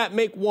 How does that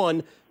make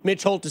one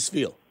Mitch Holthus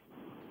feel?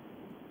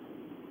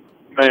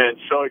 Man,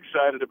 so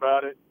excited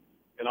about it.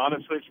 And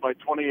honestly, it's my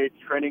 28th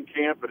training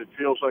camp, but it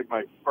feels like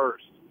my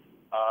first.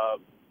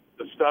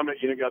 The stomach,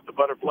 got the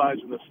butterflies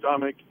in the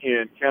stomach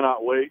and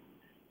cannot wait.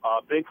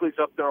 Binkley's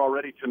up there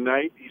already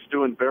tonight. He's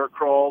doing bear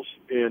crawls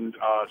and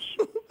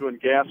doing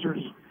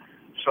gassers.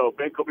 So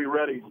Bink will be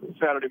ready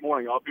Saturday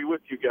morning. I'll be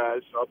with you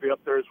guys. I'll be up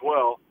there as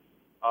well.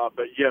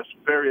 But, yes,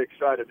 very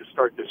excited to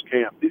start this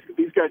camp.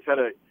 These guys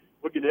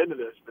we'll get into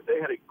this, but they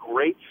had a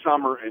great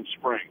summer and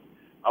spring.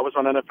 I was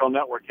on NFL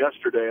Network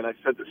yesterday, and I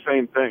said the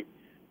same thing.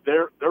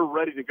 They're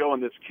ready to go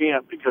in this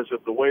camp because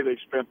of the way they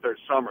spent their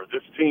summer.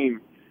 This team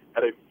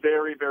had a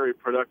very, very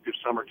productive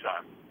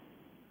summertime.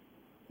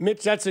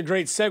 Mitch, that's a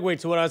great segue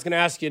to what I was going to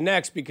ask you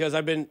next because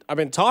I've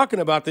been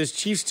talking about this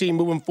Chiefs team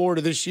moving forward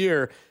to this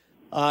year.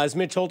 As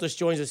Mitch Holthus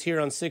joins us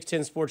here on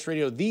 610 Sports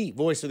Radio, the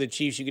voice of the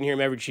Chiefs. You can hear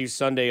him every Chiefs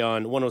Sunday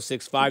on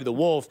 106.5 The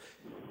Wolf.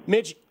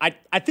 Mitch,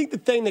 I think the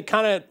thing that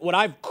kind of what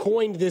I've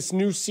coined this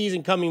new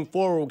season coming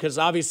forward, because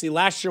obviously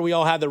last year we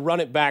all had the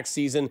run-it-back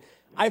season.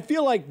 I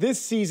feel like this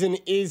season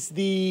is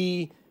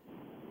the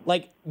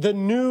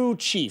new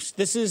Chiefs.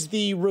 This is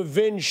the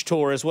revenge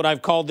tour is what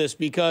I've called this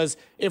because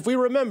if we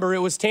remember, it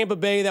was Tampa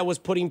Bay that was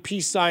putting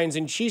peace signs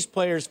in Chiefs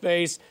players'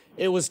 face.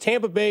 It was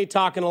Tampa Bay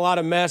talking a lot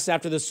of mess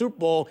after the Super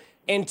Bowl.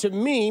 And to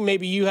me,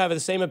 maybe you have the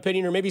same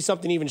opinion or maybe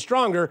something even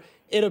stronger,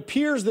 it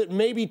appears that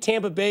maybe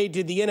Tampa Bay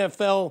did the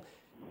NFL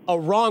a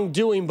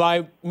wrongdoing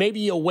by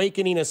maybe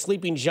awakening a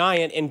sleeping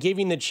giant and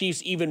giving the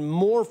Chiefs even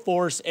more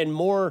force and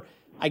more,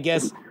 I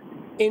guess,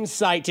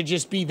 insight to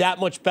just be that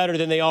much better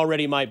than they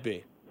already might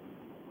be.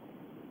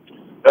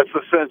 That's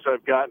the sense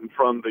I've gotten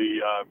from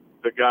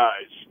the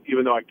guys,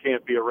 even though I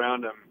can't be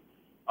around them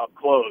up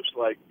close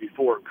like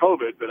before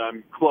COVID, but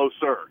I'm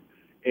closer.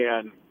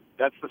 And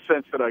that's the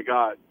sense that I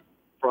got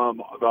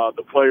from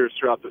the players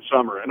throughout the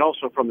summer and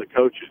also from the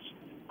coaches.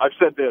 I've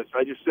said this.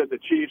 I just said the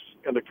Chiefs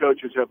and the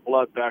coaches have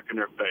blood back in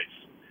their face.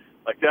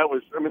 Like there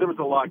was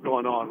a lot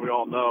going on, we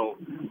all know,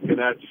 in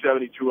that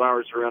 72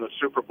 hours around a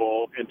Super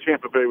Bowl, and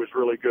Tampa Bay was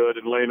really good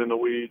and laying in the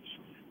weeds,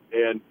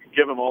 and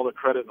give them all the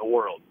credit in the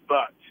world.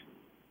 But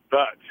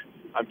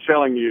I'm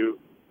telling you,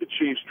 the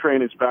Chiefs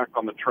train is back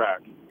on the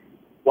track.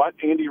 What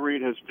Andy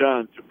Reid has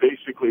done to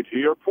basically, to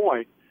your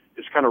point,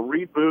 is kind of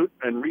reboot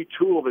and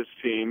retool this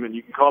team, and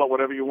you can call it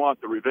whatever you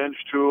want, the revenge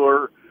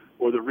tour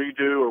or the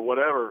redo or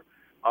whatever.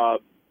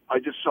 I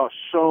just saw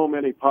so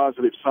many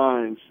positive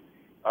signs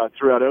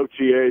throughout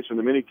OTAs and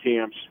the mini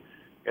camps,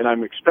 and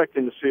I'm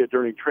expecting to see it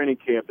during training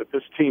camp that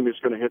this team is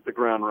going to hit the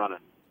ground running.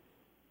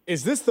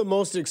 Is this the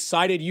most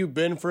excited you've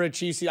been for a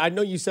Chiefs? I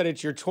know you said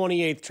it's your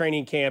 28th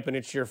training camp and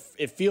it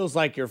feels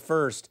like your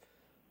first,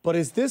 but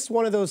is this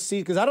one of those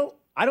seasons? Because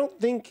I don't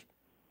think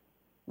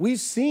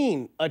we've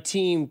seen a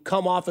team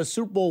come off a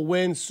Super Bowl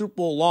win, Super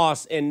Bowl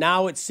loss, and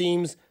now it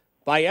seems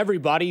by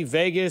everybody,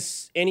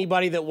 Vegas,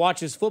 anybody that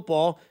watches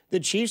football, the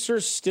Chiefs are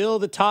still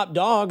the top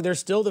dog. They're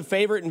still the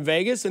favorite in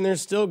Vegas, and they're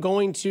still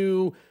going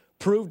to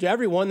prove to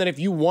everyone that if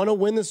you want to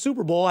win the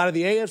Super Bowl out of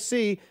the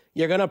AFC,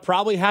 you're going to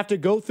probably have to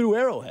go through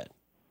Arrowhead.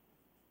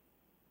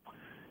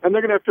 And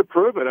they're going to have to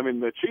prove it. I mean,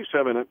 the Chiefs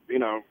have a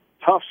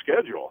tough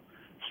schedule,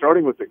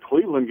 starting with the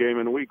Cleveland game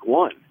in Week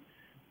 1.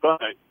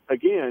 But,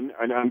 again,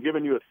 and I'm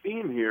giving you a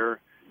theme here,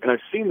 and I've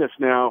seen this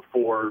now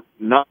for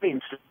 9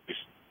 seasons.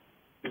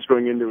 He's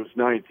going into his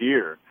 9th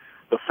year.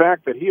 The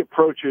fact that he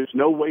approaches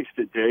no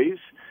wasted days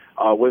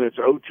when it's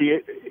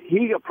OTA.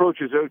 He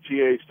approaches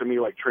OTAs to me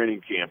like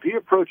training camp. He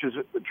approaches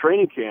the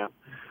training camp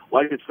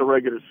like it's the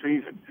regular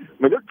season. I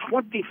mean, they're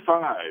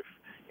 20-5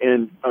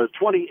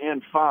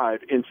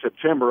 in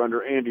September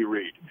under Andy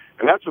Reid,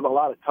 and that's with a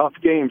lot of tough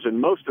games, and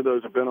most of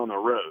those have been on the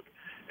road.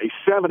 A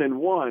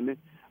 7-1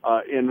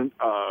 in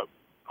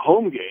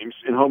home games,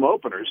 in home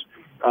openers,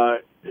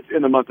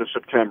 in the month of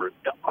September.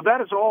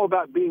 That is all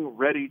about being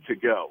ready to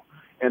go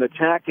and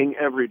attacking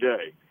every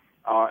day.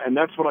 And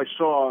that's what I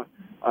saw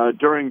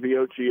during the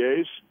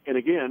OTAs. And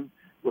again,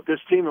 with this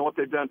team and what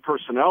they've done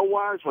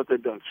personnel-wise, what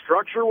they've done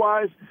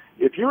structure-wise,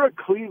 if you're a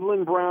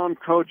Cleveland Brown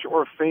coach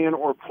or fan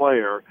or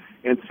player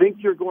and think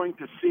you're going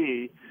to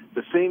see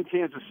the same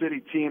Kansas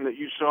City team that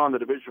you saw in the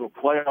divisional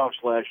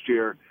playoffs last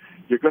year,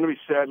 you're going to be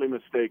sadly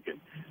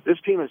mistaken. This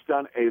team has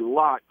done a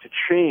lot to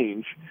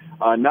change,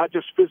 not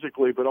just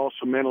physically, but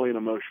also mentally and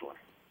emotionally.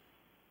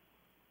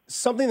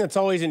 Something that's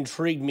always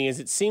intrigued me is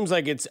it seems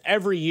like it's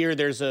every year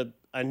there's a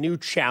new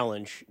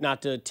challenge,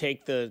 not to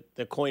take the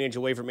coinage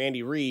away from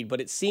Andy Reid,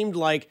 but it seemed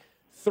like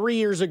 3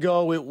 years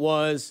ago it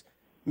was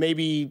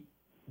maybe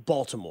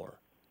Baltimore.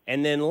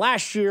 And then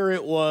last year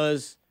it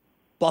was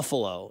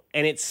Buffalo.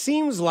 And it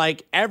seems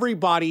like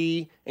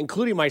everybody,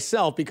 including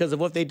myself, because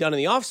of what they've done in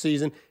the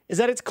offseason, is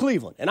that it's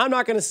Cleveland. And I'm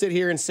not going to sit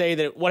here and say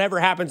that whatever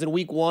happens in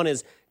Week 1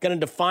 is going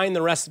to define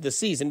the rest of the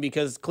season,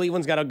 because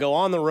Cleveland's got to go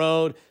on the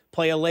road,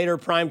 play a later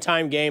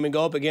primetime game, and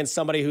go up against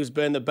somebody who's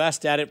been the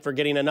best at it for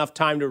getting enough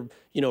time to,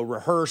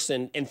 rehearse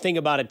and think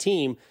about a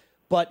team.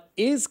 But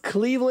is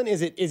Cleveland,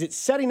 is it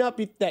setting up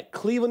that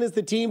Cleveland is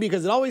the team?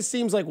 Because it always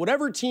seems like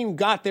whatever team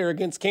got there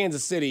against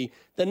Kansas City,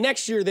 the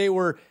next year they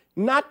were,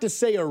 not to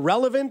say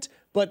irrelevant,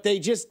 but they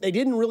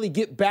didn't really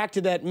get back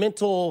to that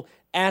mental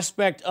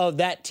aspect of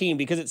that team,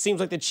 because it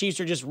seems like the Chiefs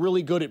are just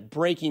really good at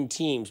breaking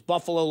teams.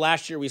 Buffalo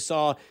last year, we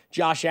saw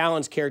Josh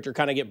Allen's character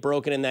kind of get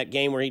broken in that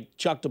game where he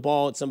chucked a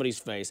ball at somebody's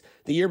face.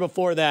 The year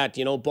before that,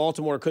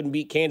 Baltimore couldn't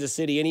beat Kansas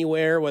City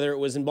anywhere, whether it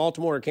was in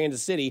Baltimore or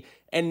Kansas City.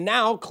 And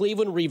now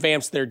Cleveland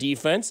revamps their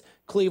defense.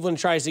 Cleveland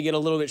tries to get a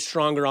little bit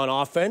stronger on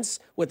offense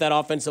with that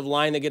offensive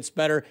line that gets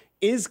better.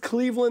 Is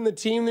Cleveland the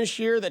team this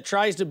year that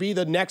tries to be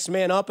the next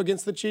man up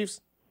against the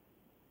Chiefs?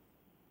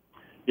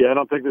 Yeah, I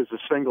don't think there's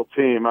a single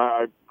team.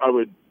 I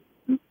would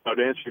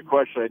answer your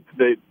question.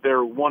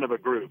 They're one of a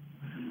group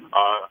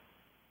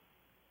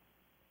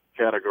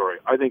category.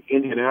 I think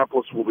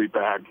Indianapolis will be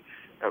back,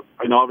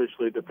 and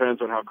obviously it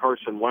depends on how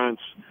Carson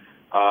Wentz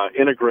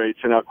integrates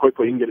and how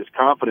quickly he can get his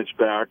confidence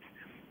back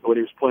when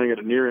he was playing at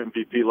a near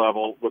MVP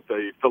level with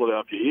the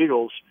Philadelphia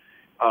Eagles.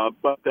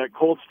 But that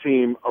Colts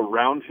team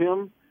around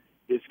him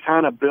is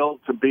kind of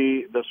built to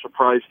be the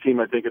surprise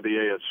team, I think, of the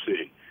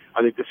AFC.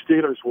 I think the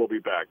Steelers will be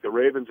back. The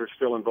Ravens are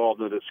still involved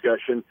in the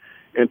discussion.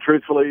 And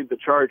truthfully, the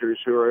Chargers,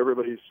 who are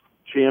everybody's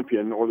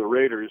champion, or the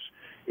Raiders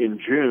in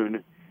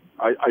June,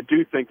 I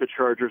do think the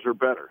Chargers are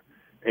better.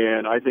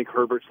 And I think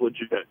Herbert's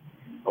legit.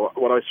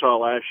 What I saw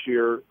last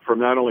year from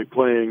not only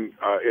playing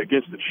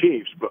against the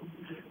Chiefs, but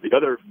the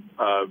other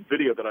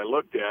video that I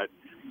looked at,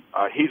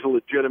 he's a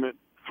legitimate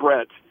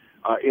threat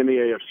in the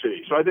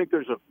AFC. So I think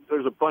there's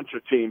a bunch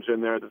of teams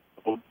in there that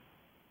will.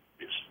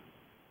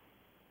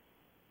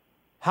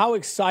 How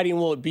exciting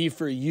will it be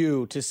for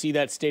you to see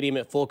that stadium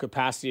at full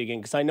capacity again?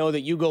 Because I know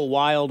that you go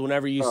wild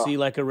whenever you see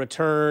like a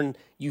return.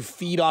 You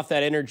feed off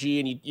that energy.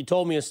 And you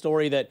told me a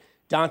story that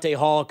Dante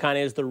Hall kind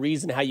of is the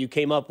reason how you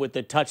came up with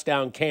the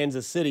touchdown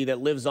Kansas City that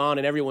lives on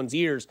in everyone's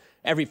ears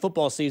every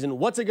football season.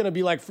 What's it going to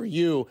be like for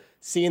you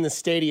seeing the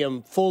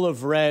stadium full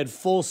of red,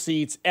 full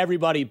seats,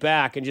 everybody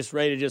back, and just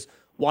ready to just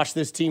watch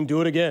this team do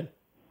it again?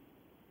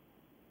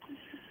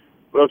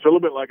 Well, it's a little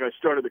bit like I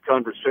started the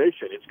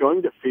conversation. It's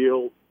going to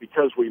feel,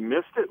 because we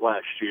missed it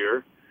last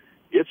year,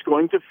 it's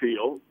going to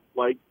feel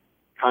like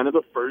kind of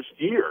the first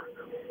year.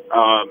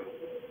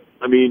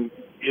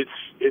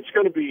 It's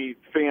going to be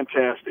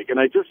fantastic. And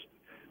I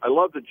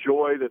love the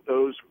joy that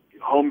those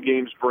home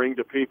games bring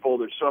to people.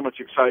 There's so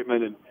much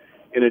excitement and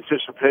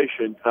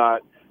anticipation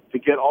to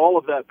get all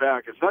of that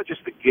back. It's not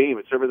just the game,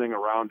 it's everything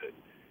around it.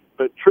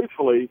 But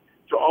truthfully,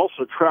 to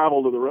also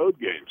travel to the road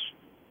games.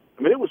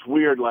 I mean, it was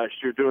weird last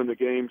year doing the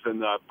games in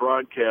the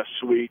broadcast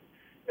suite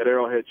at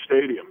Arrowhead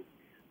Stadium.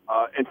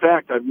 In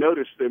fact, I've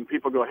noticed that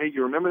people go, hey,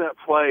 you remember that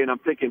play? And I'm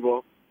thinking,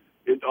 well,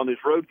 on these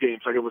road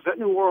games, I go, was that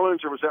New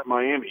Orleans or was that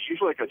Miami?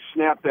 Usually I could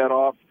snap that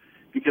off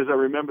because I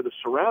remember the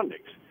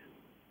surroundings.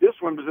 This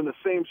one was in the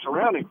same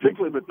surrounding,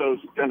 particularly with those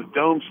kind of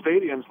dome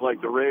stadiums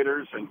like the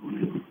Raiders,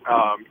 and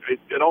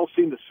it all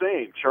seemed the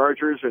same,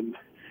 Chargers, and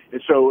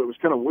so it was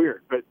kind of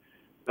weird. But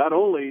not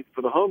only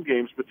for the home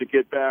games, but to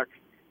get back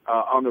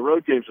on the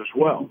road games as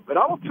well. But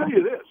I will tell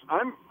you this,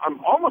 I'm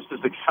almost as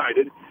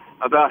excited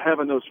about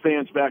having those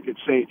fans back at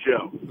St.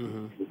 Joe.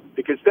 Mm-hmm.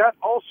 Because that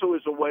also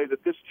is a way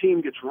that this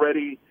team gets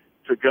ready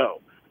to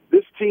go.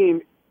 This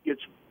team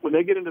when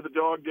they get into the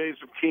dog days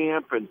of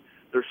camp and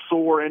they're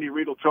sore, Andy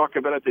Reid will talk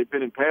about it, they've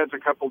been in pads a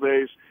couple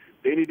days,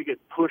 they need to get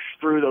pushed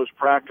through those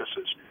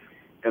practices.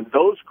 And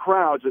those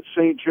crowds at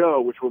St.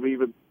 Joe, which will be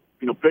even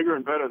bigger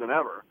and better than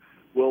ever,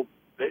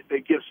 they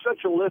give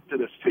such a lift to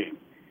this team.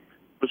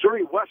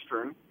 Missouri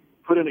Western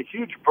put in a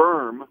huge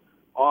berm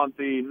on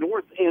the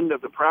north end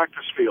of the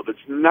practice field. It's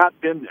not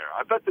been there.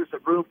 I bet there's a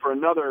room for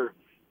another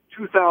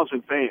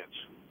 2,000 fans.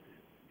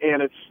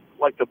 And it's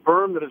like the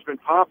berm that has been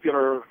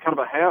popular, kind of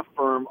a half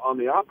berm on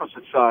the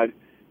opposite side.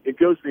 It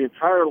goes the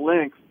entire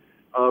length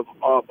of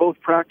both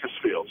practice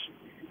fields.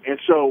 And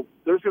so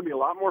there's going to be a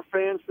lot more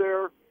fans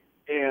there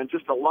and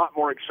just a lot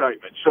more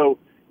excitement. So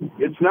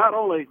it's not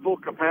only full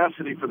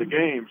capacity for the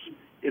games,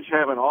 it's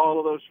having all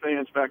of those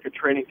fans back at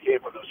training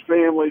camp with those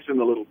families and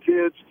the little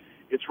kids.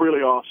 It's really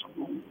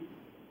awesome.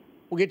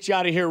 We'll get you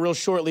out of here real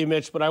shortly,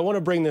 Mitch, but I want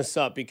to bring this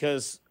up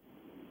because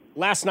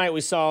last night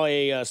we saw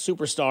a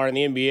superstar in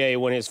the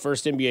NBA win his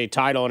first NBA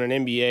title and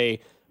an NBA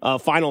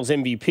Finals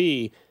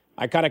MVP.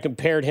 I kind of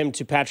compared him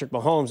to Patrick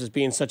Mahomes as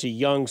being such a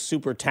young,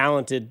 super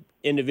talented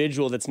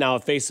individual that's now a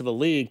face of a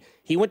league.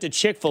 He went to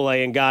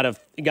Chick-fil-A and got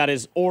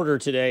his order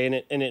today,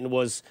 and it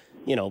was,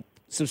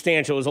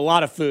 substantial. It was a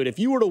lot of food. If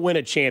you were to win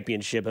a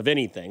championship of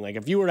anything, like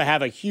if you were to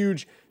have a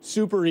huge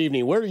super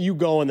evening, where are you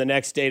going the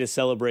next day to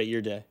celebrate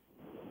your day?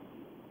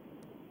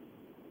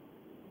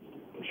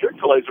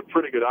 Chick-fil-A is a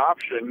pretty good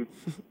option,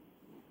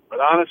 but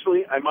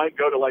honestly, I might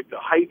go to like the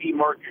Hy-Vee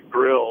Market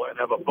Grill and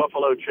have a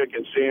buffalo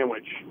chicken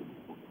sandwich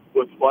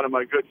with one of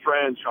my good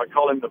friends. I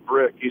call him the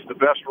Brick. He's the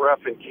best ref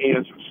in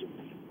Kansas.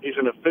 He's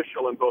an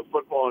official in both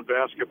football and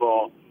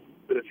basketball.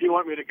 But if you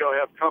want me to go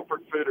have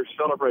comfort food or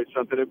celebrate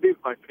something, it'd be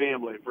with my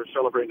family if we're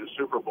celebrating a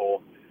Super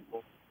Bowl,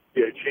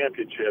 NBA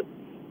Championship.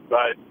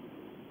 But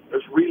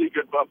there's really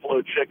good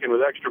buffalo chicken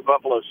with extra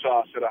buffalo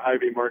sauce at a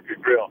Hy-Vee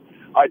Market Grill.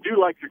 I do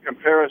like the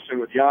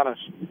comparison with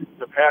Giannis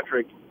to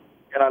Patrick,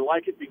 and I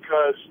like it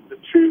because the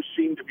two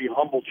seem to be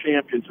humble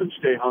champions and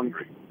stay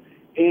hungry.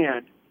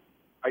 And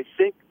I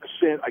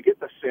get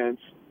the sense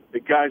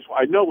that guys,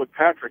 I know with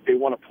Patrick, they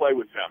want to play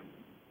with him.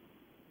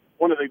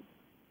 One of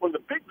the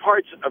big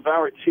parts of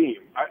our team,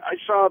 I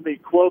saw the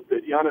quote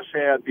that Giannis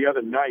had the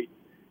other night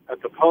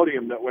at the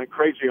podium that went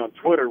crazy on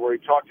Twitter where he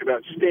talked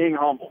about staying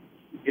humble.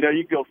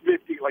 You go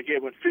 50, like he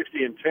went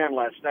 50 and 10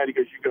 last night. He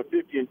goes, you go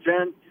 50 and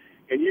 10,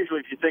 and usually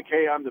if you think,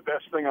 hey, I'm the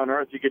best thing on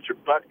earth, you get your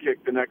butt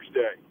kicked the next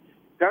day.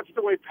 That's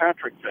the way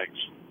Patrick thinks.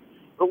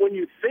 But when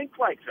you think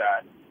like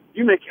that,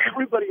 you make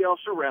everybody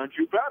else around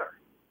you better.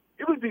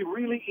 It would be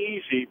really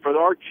easy for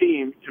our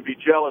team to be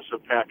jealous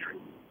of Patrick.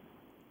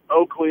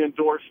 Oakley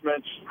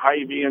endorsements,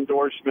 Hy-Vee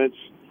endorsements.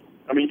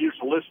 I mean, you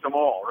just list them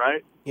all,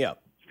 right? Yeah.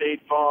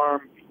 State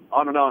Farm,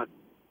 on and on.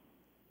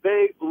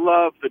 They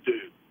love the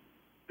dude.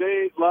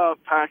 They love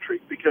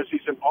Patrick because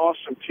he's an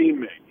awesome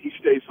teammate. He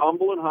stays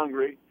humble and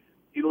hungry.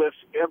 He lifts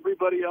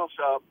everybody else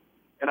up,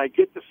 and I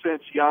get the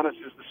sense Giannis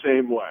is the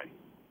same way.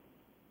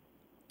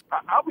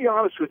 I'll be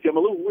honest with you, I'm a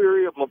little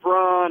weary of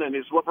LeBron and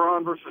his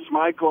LeBron versus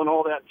Michael and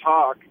all that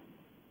talk,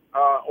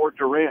 or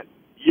Durant.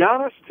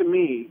 Giannis, to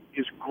me,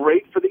 is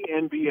great for the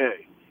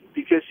NBA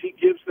because he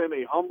gives them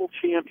a humble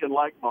champion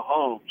like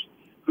Mahomes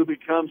who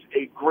becomes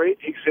a great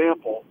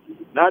example,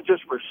 not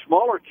just for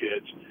smaller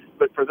kids,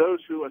 but for those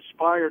who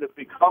aspire to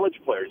be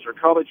college players or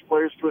college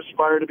players to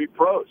aspire to be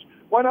pros.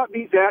 Why not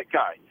be that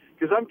guy?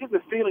 Because I'm getting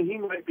the feeling he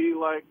might be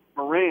like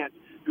Morant,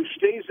 who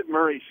stays at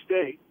Murray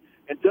State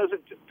and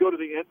doesn't go to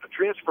the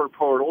transfer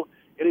portal,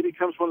 and he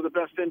becomes one of the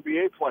best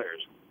NBA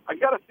players. I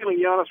got a feeling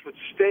Giannis would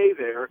stay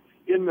there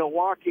in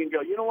Milwaukee and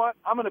go, you know what,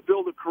 I'm going to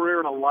build a career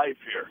and a life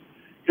here.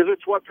 Because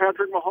it's what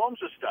Patrick Mahomes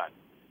has done.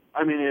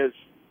 I mean,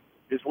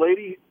 his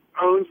lady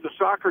owns the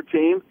soccer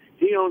team.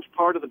 He owns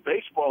part of the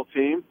baseball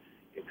team.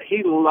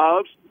 He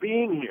loves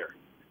being here.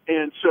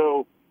 And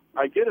so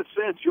I get a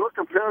sense your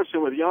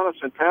comparison with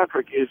Giannis and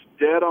Patrick is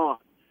dead on.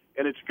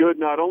 And it's good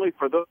not only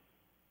for those,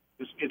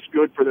 it's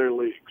good for their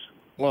leagues.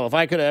 Well, if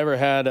I could have ever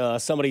had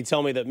somebody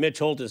tell me that Mitch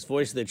Holthus,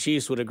 voice of the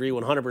Chiefs, would agree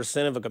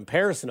 100% of a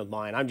comparison of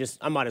mine,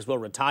 I might as well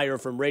retire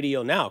from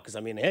radio now because,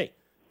 I mean, hey,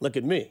 look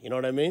at me. You know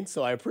what I mean?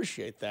 So I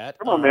appreciate that.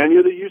 Come on, man.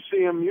 You're the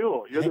UCM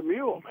mule. You're the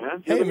mule,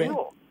 man. You're the man.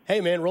 mule.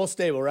 Hey, man, roll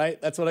stable, right?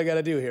 That's what I got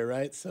to do here,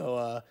 right?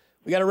 So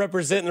we got to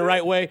represent in the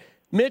right way.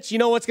 Mitch, you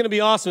know what's going to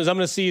be awesome is I'm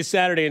going to see you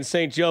Saturday in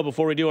St. Joe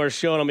before we do our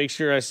show, and I'll make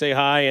sure I say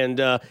hi. And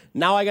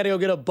now I got to go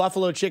get a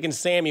buffalo chicken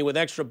Sammy with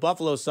extra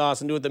buffalo sauce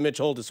and do it the Mitch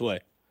Holthus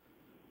way.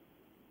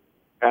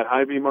 At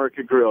Hy-Vee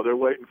Market Grill, they're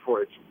waiting for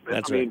it.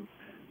 That's I mean,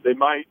 they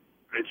might.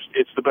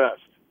 It's the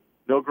best.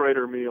 No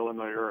greater meal in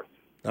the earth.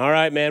 All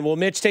right, man. Well,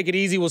 Mitch, take it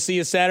easy. We'll see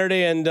you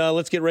Saturday, and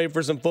let's get ready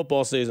for some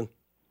football season.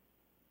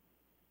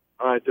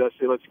 All right,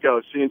 Dusty, let's go.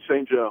 See you in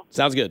St. Joe.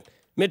 Sounds good.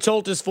 Mitch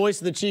Holthus,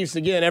 voice of the Chiefs,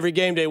 again, every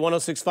game day,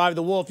 106.5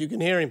 The Wolf. You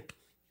can hear him.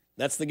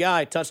 That's the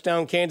guy.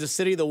 Touchdown Kansas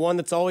City, the one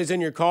that's always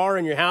in your car,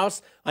 in your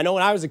house. I know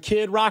when I was a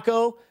kid,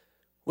 Rocco,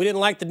 we didn't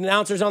like the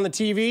announcers on the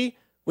TV,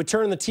 We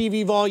turned the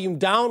TV volume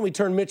down. We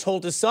turned Mitch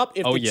Holthus up.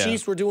 If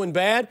Chiefs were doing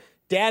bad,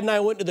 Dad and I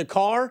went to the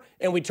car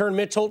and we turned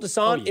Mitch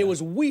Holthus on. It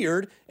was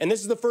weird, and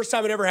this is the first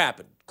time it ever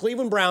happened.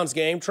 Cleveland Browns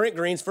game, Trent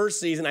Green's first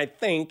season, I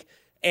think,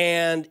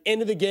 and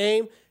into the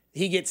game,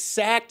 he gets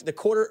sacked. The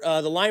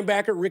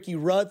linebacker, Ricky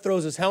Rudd,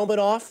 throws his helmet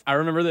off. I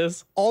remember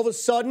this. All of a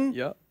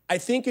sudden, I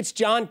think it's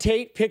John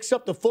Tate picks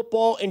up the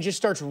football and just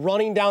starts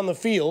running down the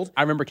field.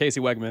 I remember Casey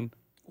Wegman.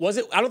 Was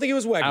it? I don't think it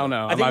was Wegman. I don't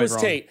know. I think it was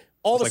Tate.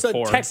 All of a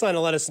sudden, text line to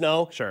let us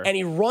know. Sure. And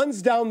he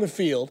runs down the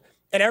field,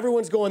 and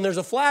everyone's going, there's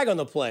a flag on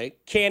the play.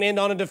 Can't end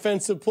on a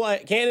defensive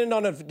play. Can't end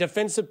on a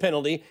defensive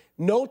penalty.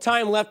 No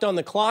time left on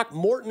the clock.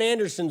 Morton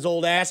Anderson's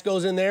old ass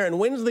goes in there and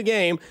wins the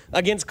game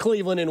against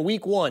Cleveland in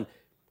week 1.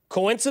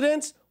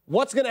 Coincidence?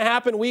 What's going to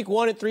happen week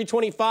 1 at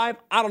 3:25?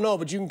 I don't know,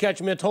 but you can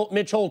catch Mitch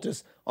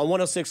Holthus on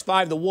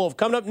 106.5 The Wolf.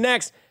 Coming up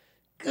next,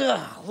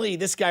 golly,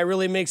 this guy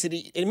really makes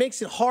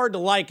it hard to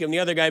like him. The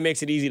other guy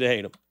makes it easy to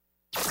hate him.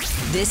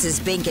 This is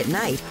Bink at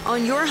Night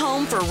on your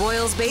home for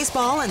Royals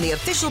baseball and the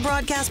official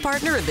broadcast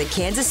partner of the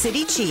Kansas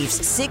City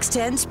Chiefs,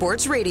 610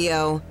 Sports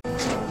Radio.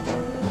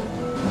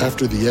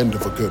 After the end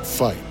of a good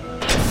fight,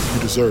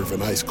 you deserve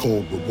an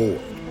ice-cold reward.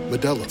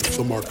 Modelo is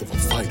the mark of a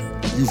fighter.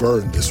 You've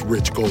earned this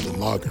rich golden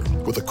lager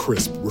with a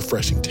crisp,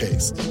 refreshing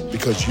taste.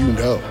 Because you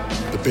know,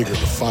 the bigger the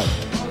fight,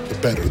 the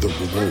better the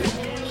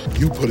reward.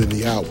 You put in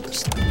the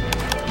hours,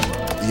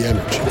 the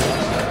energy,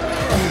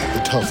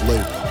 the tough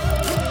labor.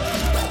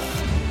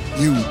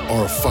 You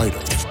are a fighter,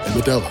 and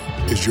Modelo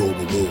is your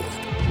reward.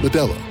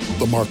 Modelo,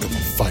 the mark of a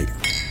fighter.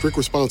 Drink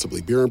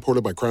responsibly. Beer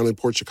imported by Crown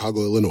Imports,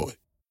 Chicago, Illinois.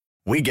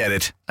 We get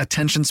it.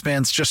 Attention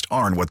spans just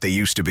aren't what they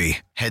used to be.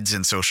 Heads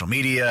in social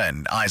media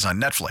and eyes on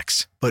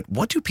Netflix. But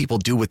what do people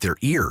do with their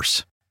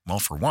ears? Well,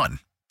 for one,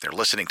 they're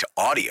listening to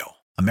audio.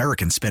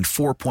 Americans spend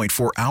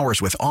 4.4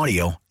 hours with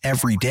audio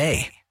every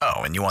day. Oh,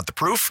 and you want the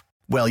proof?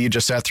 Well, you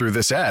just sat through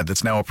this ad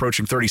that's now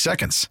approaching 30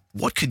 seconds.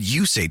 What could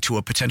you say to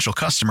a potential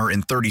customer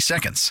in 30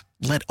 seconds?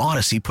 Let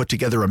Odyssey put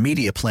together a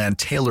media plan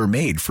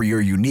tailor-made for your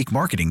unique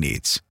marketing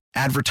needs.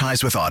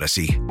 Advertise with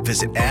Odyssey.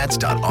 Visit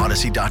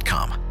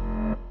ads.odyssey.com.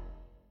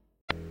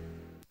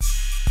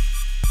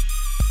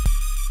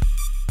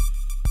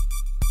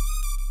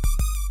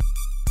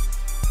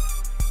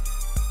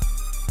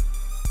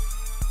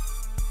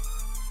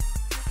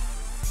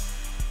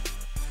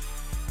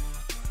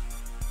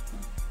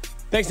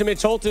 Thanks to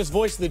Mitch Holthus,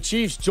 voice of the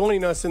Chiefs,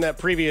 joining us in that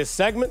previous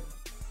segment.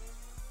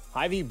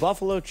 Hy-Vee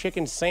buffalo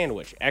chicken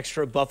sandwich,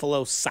 extra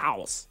buffalo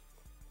sauce.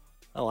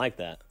 I like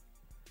that.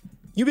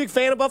 You big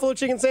fan of buffalo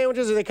chicken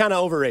sandwiches, or are they kind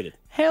of overrated?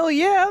 Hell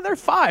yeah, they're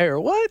fire.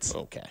 What?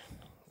 Okay.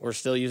 We're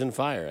still using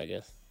fire, I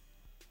guess.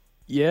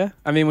 Yeah.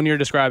 I mean, when you're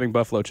describing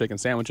buffalo chicken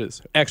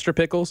sandwiches, extra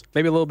pickles,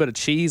 maybe a little bit of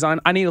cheese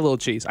on. I need a little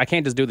cheese. I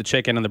can't just do the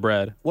chicken and the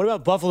bread. What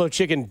about buffalo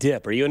chicken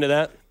dip? Are you into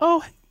that?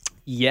 Oh,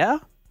 yeah.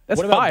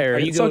 That's fire.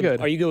 It's so good.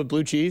 Are you good with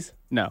blue cheese?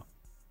 No.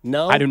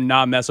 No? I do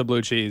not mess with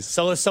blue cheese.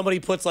 So if somebody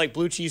puts like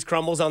blue cheese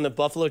crumbles on the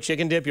buffalo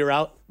chicken dip, you're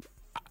out?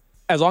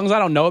 As long as I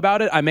don't know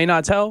about it, I may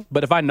not tell.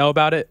 But if I know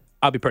about it,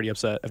 I'll be pretty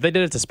upset. If they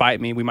did it to spite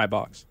me, we might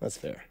box. That's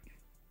fair.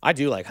 I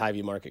do like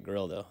Hy-Vee Market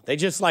Grill, though. They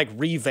just like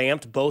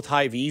revamped both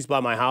Hy-Vees by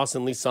my house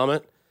in Lee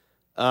Summit.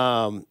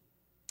 My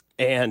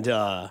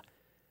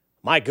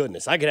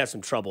goodness, I could have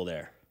some trouble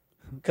there.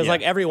 Because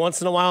like every once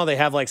in a while, they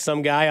have like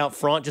some guy out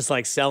front just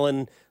like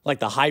selling like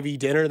the Hy-Vee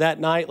dinner that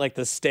night, like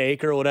the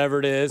steak or whatever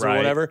it is or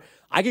whatever.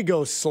 I could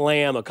go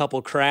slam a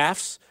couple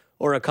crafts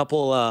or a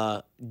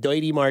couple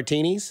dirty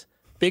martinis.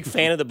 Big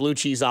fan of the blue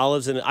cheese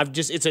olives, and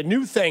it's a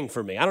new thing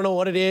for me. I don't know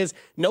what it is.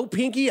 No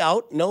pinky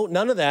out. No,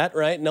 none of that,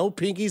 right? No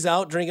pinkies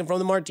out drinking from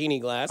the martini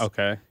glass.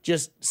 Okay.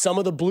 Just some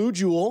of the Blue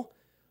Jewel,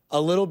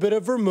 a little bit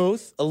of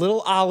vermouth, a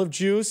little olive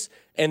juice,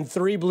 and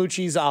 3 blue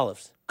cheese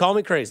olives. Call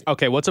me crazy.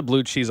 Okay, what's a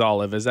blue cheese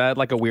olive? Is that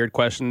like a weird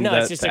question to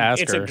ask?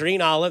 It's her? A green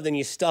olive, then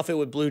you stuff it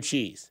with blue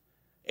cheese.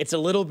 It's a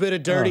little bit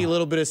of dirty, a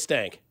little bit of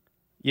stank.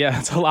 Yeah,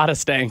 it's a lot of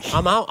stank.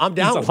 I'm out. I'm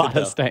down with it. It's a lot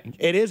of stank.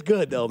 It is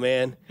good though,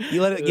 man.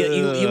 You let it get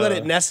you let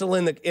it nestle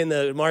in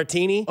the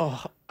martini.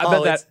 I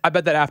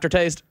bet that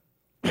aftertaste.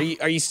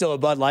 Are you still a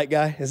Bud Light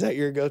guy? Is that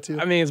your go-to?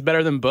 I mean, it's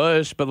better than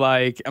Busch, but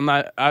like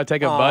I would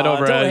take a Bud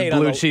over a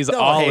blue cheese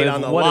olive. Don't hate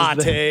on the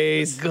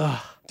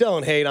lattes.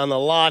 Don't hate on the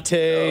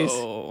lattes.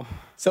 Oh.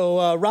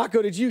 So,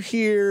 Rocco, did you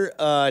hear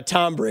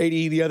Tom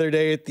Brady the other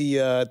day at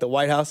the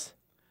White House?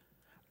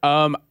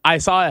 I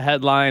saw a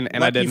headline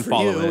and I didn't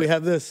follow it. We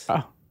have this.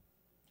 Oh.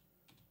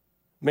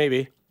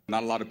 Maybe.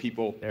 Not a lot of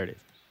people, there it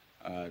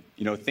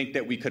is. Think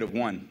that we could have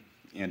won.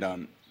 And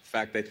in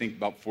fact, I think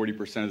about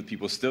 40% of the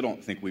people still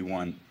don't think we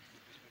won.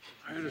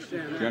 I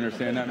understand that. Do you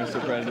understand that,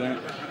 Mr. President?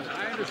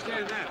 I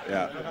understand that.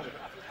 Yeah.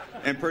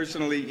 And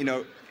personally,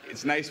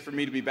 it's nice for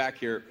me to be back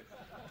here.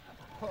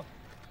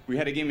 We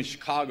had a game in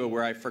Chicago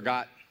where I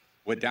forgot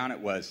what down it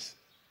was.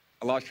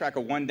 I lost track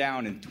of 1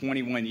 down in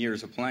 21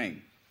 years of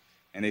playing.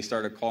 And they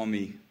started calling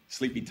me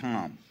Sleepy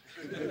Tom.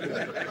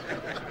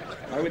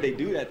 Why would they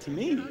do that to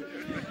me?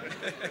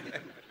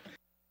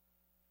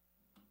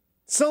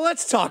 So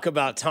let's talk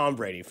about Tom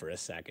Brady for a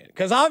second.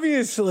 Because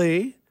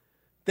obviously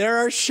there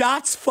are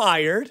shots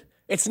fired.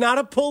 It's not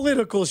a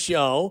political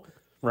show.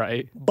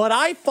 Right. But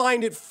I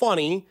find it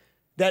funny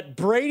that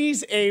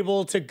Brady's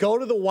able to go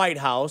to the White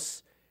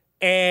House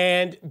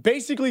and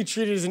basically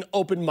treat it as an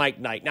open mic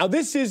night. Now,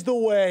 this is the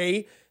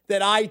way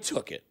that I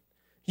took it.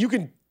 You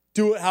can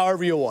do it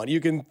however you want.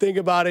 You can think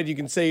about it. You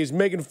can say he's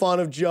making fun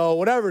of Joe,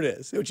 whatever it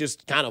is. It was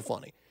just kind of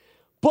funny.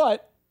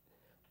 But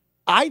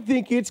I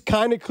think it's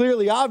kind of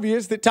clearly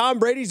obvious that Tom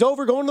Brady's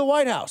over going to the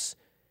White House.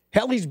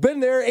 Hell, he's been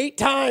there 8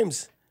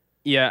 times.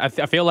 Yeah,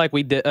 I feel like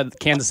we did.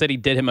 Kansas City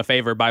did him a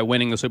favor by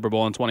winning the Super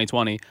Bowl in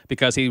 2020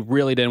 because he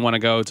really didn't want to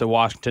go to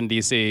Washington,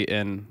 D.C.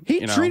 and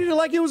He treated it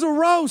like it was a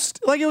roast,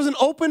 like it was an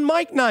open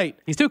mic night.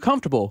 He's too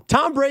comfortable.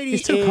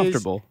 He's too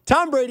comfortable.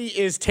 Tom Brady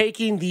is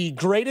taking the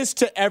greatest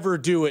to ever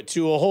do it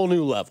to a whole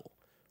new level,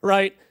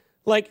 right?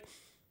 Like,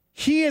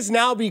 he has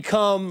now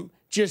become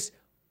just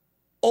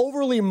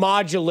overly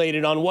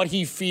modulated on what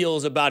he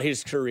feels about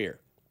his career.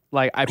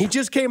 He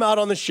just came out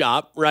on the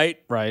shop,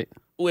 right? Right.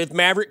 With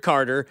Maverick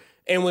Carter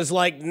and was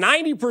like,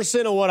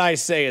 90% of what I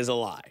say is a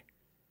lie.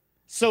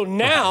 So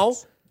now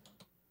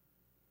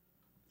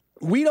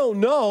we don't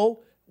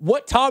know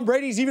what Tom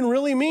Brady's even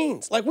really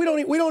means. Like, we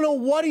don't know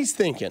what he's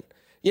thinking.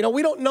 You know,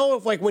 we don't know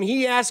if, like, when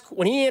he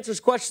answers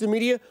questions to the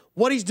media,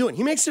 what he's doing.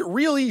 He makes it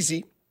real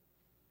easy.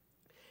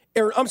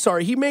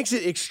 He makes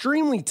it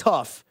extremely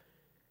tough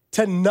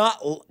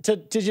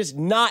to just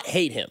not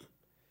hate him.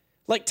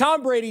 Like,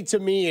 Tom Brady, to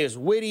me, is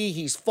witty.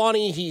 He's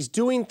funny. He's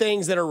doing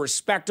things that are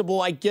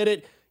respectable. I get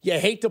it. You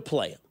hate to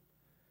play him.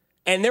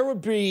 And there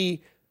would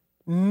be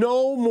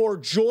no more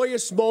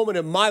joyous moment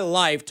in my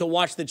life to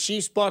watch the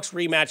Chiefs-Bucks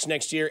rematch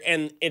next year,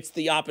 and it's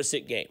the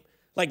opposite game.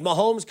 Like,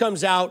 Mahomes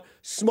comes out,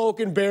 smoke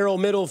and barrel,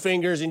 middle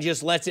fingers, and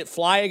just lets it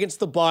fly against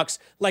the Bucks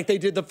like they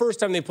did the first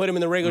time they put him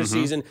in the regular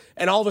season.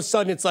 And all of a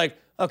sudden, it's like,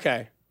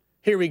 okay,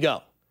 here we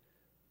go.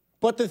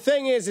 But the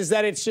thing is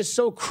that it's just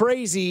so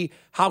crazy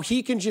how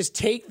he can just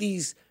take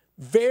these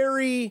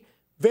very,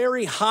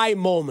 very high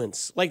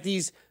moments, like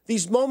these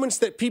moments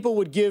that people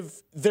would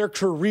give their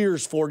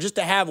careers for just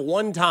to have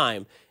one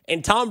time.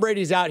 And Tom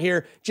Brady's out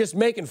here just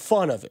making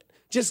fun of it,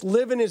 just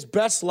living his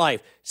best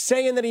life,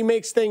 saying that he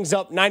makes things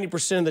up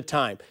 90% of the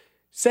time,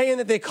 saying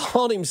that they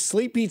called him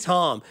Sleepy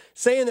Tom,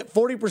 saying that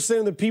 40%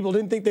 of the people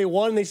didn't think they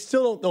won, and they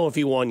still don't know if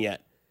he won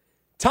yet.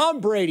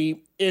 Tom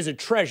Brady is a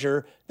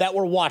treasure that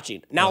we're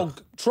watching. Now,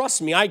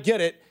 trust me, I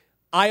get it.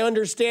 I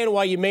understand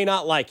why you may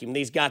not like him.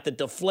 He's got the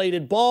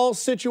deflated ball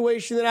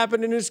situation that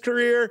happened in his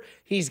career.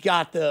 He's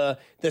got the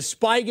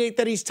Spygate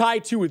that he's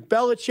tied to with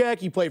Belichick.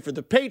 He played for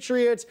the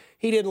Patriots.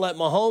 He didn't let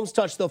Mahomes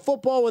touch the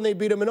football when they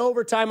beat him in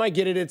overtime. I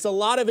get it. A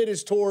lot of it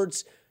is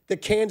towards the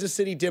Kansas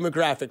City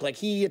demographic. Like,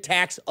 he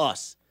attacks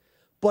us.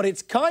 But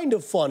it's kind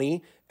of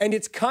funny and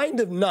it's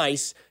kind of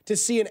nice to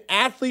see an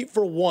athlete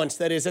for once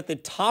that is at the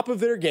top of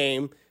their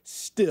game,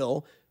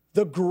 still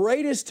the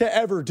greatest to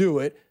ever do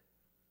it,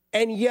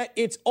 and yet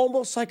it's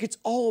almost like it's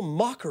all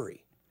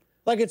mockery.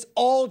 Like, it's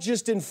all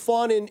just in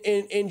fun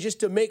and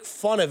just to make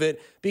fun of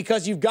it,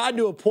 because you've gotten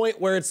to a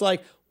point where it's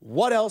like,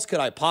 what else could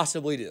I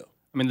possibly do?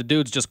 I mean, the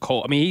dude's just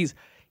cold. I mean,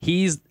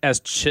 he's as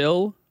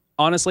chill,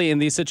 honestly, in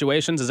these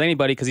situations as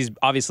anybody, because he's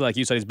obviously, like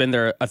you said, he's been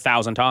there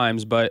 1,000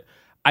 times. But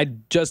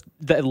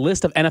the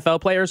list of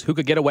NFL players who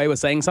could get away with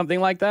saying something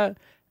like that,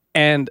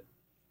 and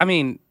I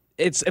mean,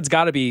 it's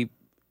got to be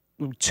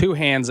 2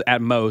 hands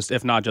at most,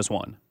 if not just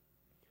 1,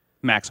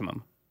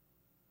 maximum.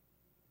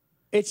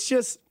 It's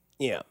just,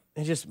 it's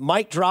just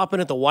Mike dropping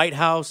at the White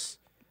House,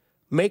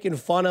 making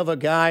fun of a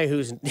guy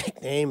whose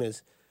nickname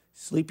is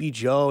Sleepy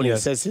Joe, and he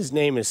says his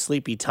name is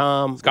Sleepy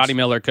Tom. Scotty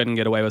Miller couldn't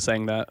get away with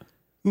saying that.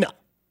 No.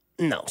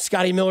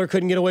 Scotty Miller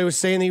couldn't get away with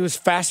saying that he was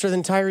faster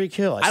than Tyreek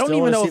Hill. I don't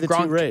even know if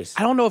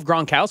I don't know if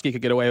Gronkowski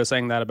could get away with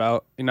saying that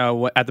about,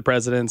 at the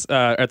president's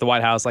at the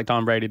White House like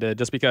Tom Brady did,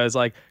 just because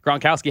like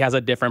Gronkowski has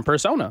a different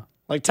persona.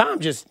 Like Tom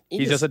he's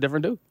just a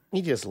different dude.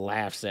 He just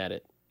laughs at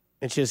it.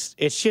 It's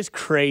just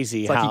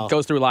crazy it's how like he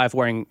goes through life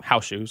wearing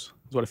house shoes.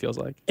 Is what it feels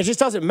like. It just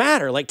doesn't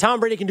matter. Like,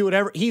 Tom Brady can do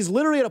whatever. He's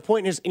literally at a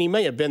point and he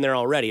may have been there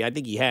already. I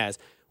think he has,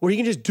 where he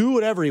can just do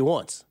whatever he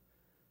wants.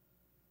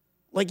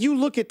 Like, you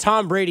look at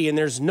Tom Brady and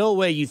there's no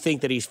way you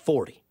think that he's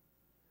 40.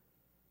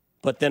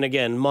 But then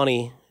again,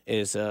 money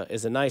is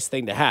a nice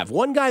thing to have.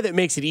 One guy that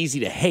makes it easy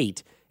to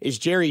hate is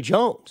Jerry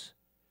Jones.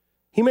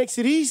 He makes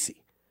it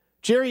easy.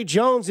 Jerry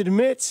Jones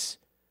admits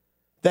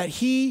that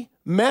he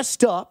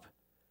messed up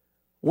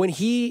when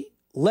he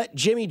let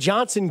Jimmy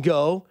Johnson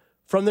go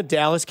from the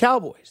Dallas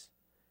Cowboys.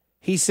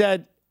 He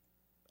said,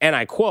 and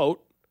I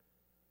quote,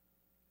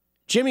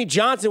 "Jimmy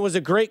Johnson was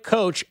a great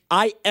coach.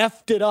 I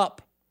effed it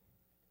up.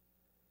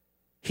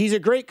 He's a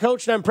great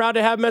coach, and I'm proud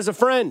to have him as a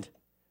friend.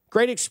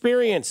 Great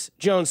experience,"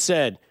 Jones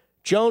said.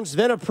 Jones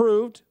then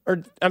appeared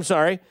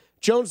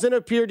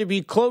to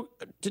be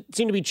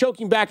seemed to be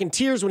choking back in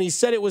tears when he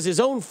said it was his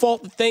own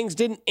fault that things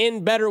didn't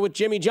end better with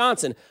Jimmy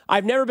Johnson.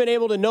 "I've never been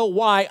able to know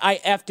why I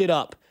effed it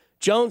up."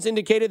 Jones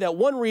indicated that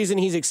one reason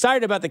he's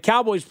excited about the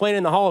Cowboys playing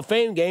in the Hall of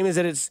Fame game is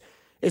that it's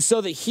so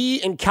that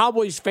he and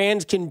Cowboys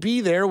fans can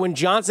be there when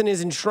Johnson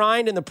is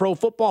enshrined in the Pro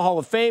Football Hall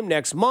of Fame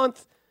next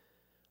month.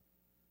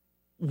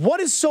 What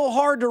is so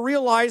hard to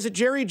realize that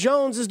Jerry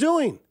Jones is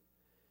doing?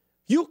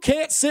 You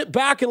can't sit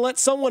back and let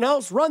someone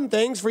else run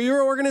things for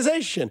your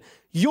organization.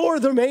 You're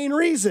the main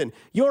reason.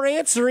 You're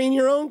answering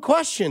your own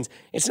questions.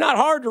 It's not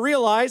hard to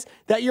realize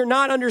that you're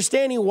not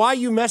understanding why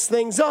you mess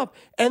things up.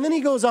 And then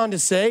he goes on to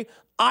say,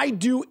 I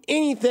do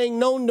anything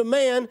known to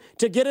man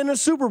to get in a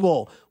Super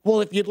Bowl. Well,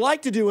 if you'd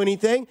like to do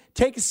anything,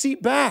 take a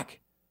seat back.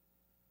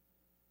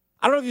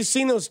 I don't know if you've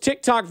seen those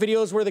TikTok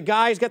videos where the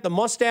guy's got the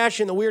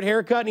mustache and the weird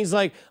haircut, and he's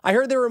like, I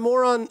heard there were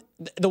more on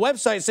the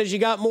website says you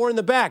got more in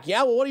the back.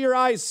 Yeah, well, what do your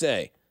eyes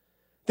say?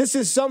 This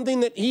is something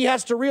that he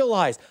has to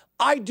realize.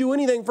 I'd do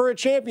anything for a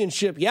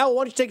championship. Yeah, well,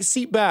 why don't you take a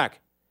seat back?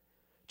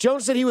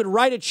 Jones said he would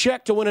write a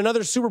check to win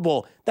another Super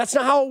Bowl. That's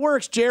not how it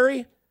works,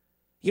 Jerry.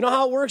 You know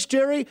how it works,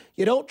 Jerry?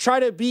 You don't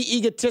try to be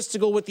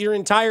egotistical with your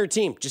entire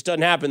team. It just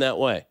doesn't happen that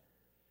way.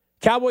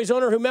 Cowboys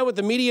owner who met with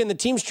the media in the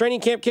team's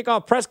training camp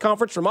kickoff press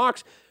conference from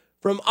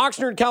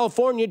Oxnard,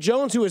 California,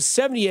 Jones, who is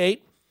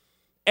 78,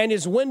 and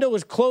his window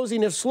is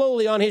closing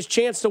slowly on his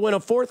chance to win a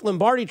fourth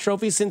Lombardi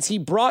trophy since he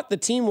bought the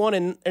team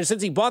in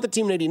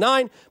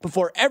 89,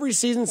 before every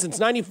season since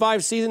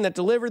 95 season that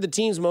delivered the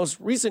team's most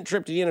recent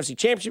trip to the NFC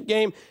Championship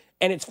game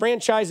and its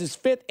franchise's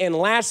fifth and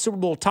last Super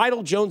Bowl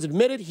title. Jones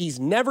admitted he's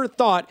never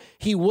thought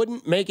he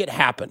wouldn't make it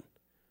happen.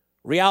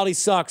 Reality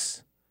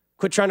sucks.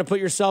 Quit trying to put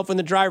yourself in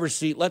the driver's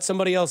seat. Let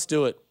somebody else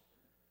do it.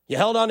 You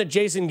held on to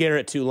Jason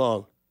Garrett too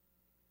long.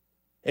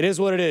 It is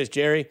what it is,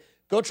 Jerry.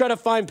 Go try to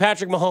find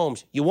Patrick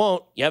Mahomes. You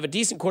won't. You have a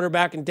decent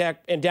quarterback in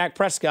Dak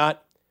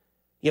Prescott.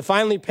 You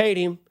finally paid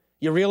him.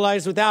 You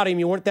realized without him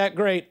you weren't that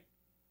great.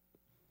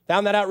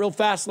 Found that out real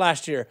fast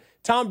last year.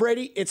 Tom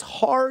Brady, it's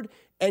hard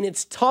and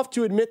it's tough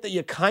to admit that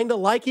you kind of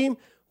like him,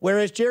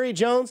 whereas Jerry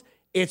Jones,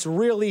 it's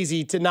real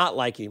easy to not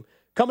like him.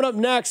 Coming up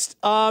next,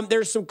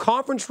 there's some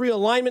conference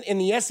realignment, and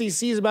the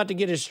SEC is about to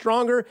get as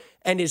stronger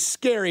and as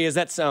scary as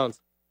that sounds.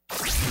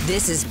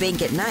 This is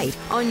Bink at Night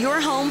on your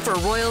home for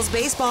Royals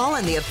baseball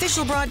and the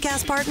official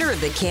broadcast partner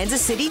of the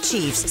Kansas City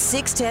Chiefs,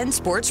 610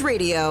 Sports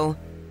Radio.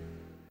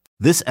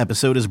 This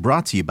episode is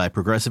brought to you by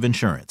Progressive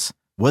Insurance.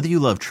 Whether you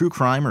love true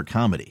crime or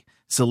comedy,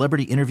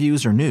 celebrity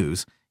interviews or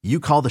news, you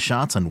call the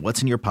shots on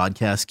what's in your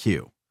podcast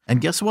queue. And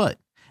guess what?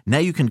 Now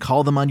you can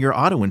call them on your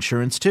auto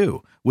insurance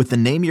too with the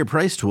Name Your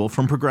Price tool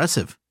from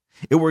Progressive.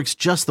 It works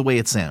just the way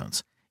it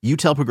sounds. You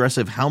tell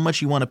Progressive how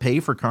much you want to pay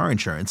for car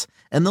insurance,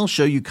 and they'll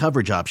show you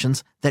coverage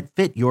options that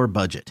fit your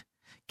budget.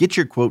 Get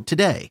your quote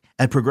today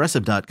at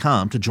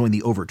Progressive.com to join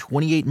the over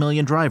 28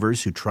 million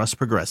drivers who trust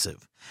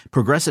Progressive.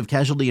 Progressive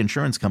Casualty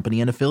Insurance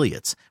Company and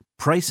Affiliates.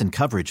 Price and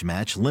coverage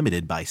match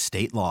limited by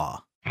state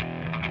law.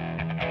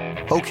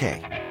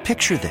 Okay,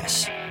 picture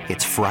this.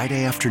 It's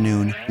Friday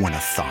afternoon when a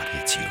thought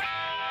hits you.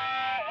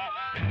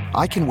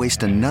 I can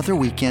waste another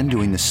weekend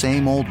doing the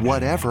same old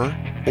whatever,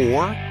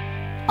 or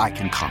I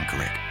can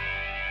conquer it.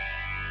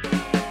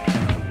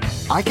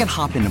 I can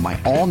hop into my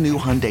all-new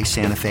Hyundai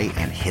Santa Fe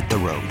and hit the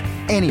road.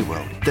 Any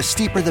road. The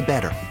steeper, the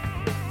better.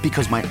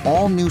 Because my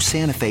all-new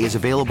Santa Fe is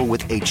available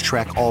with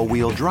H-Track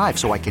all-wheel drive,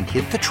 so I can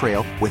hit the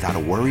trail without a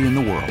worry in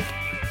the world.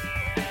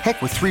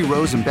 Heck, with 3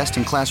 rows and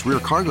best-in-class rear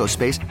cargo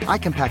space, I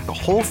can pack the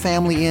whole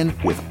family in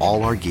with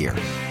all our gear.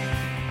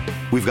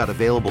 We've got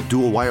available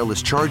dual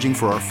wireless charging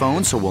for our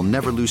phones, so we'll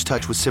never lose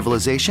touch with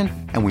civilization,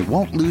 and we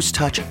won't lose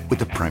touch with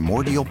the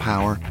primordial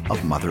power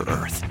of Mother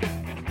Earth.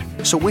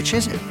 So which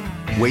is it?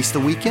 Waste the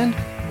weekend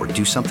or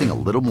do something a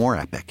little more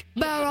epic?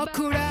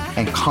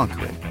 And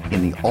conquer it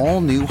in the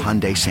all-new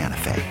Hyundai Santa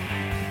Fe.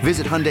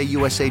 Visit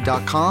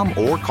HyundaiUSA.com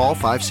or call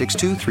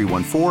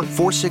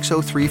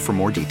 562-314-4603 for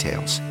more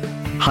details.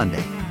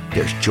 Hyundai,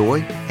 there's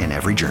joy in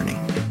every journey.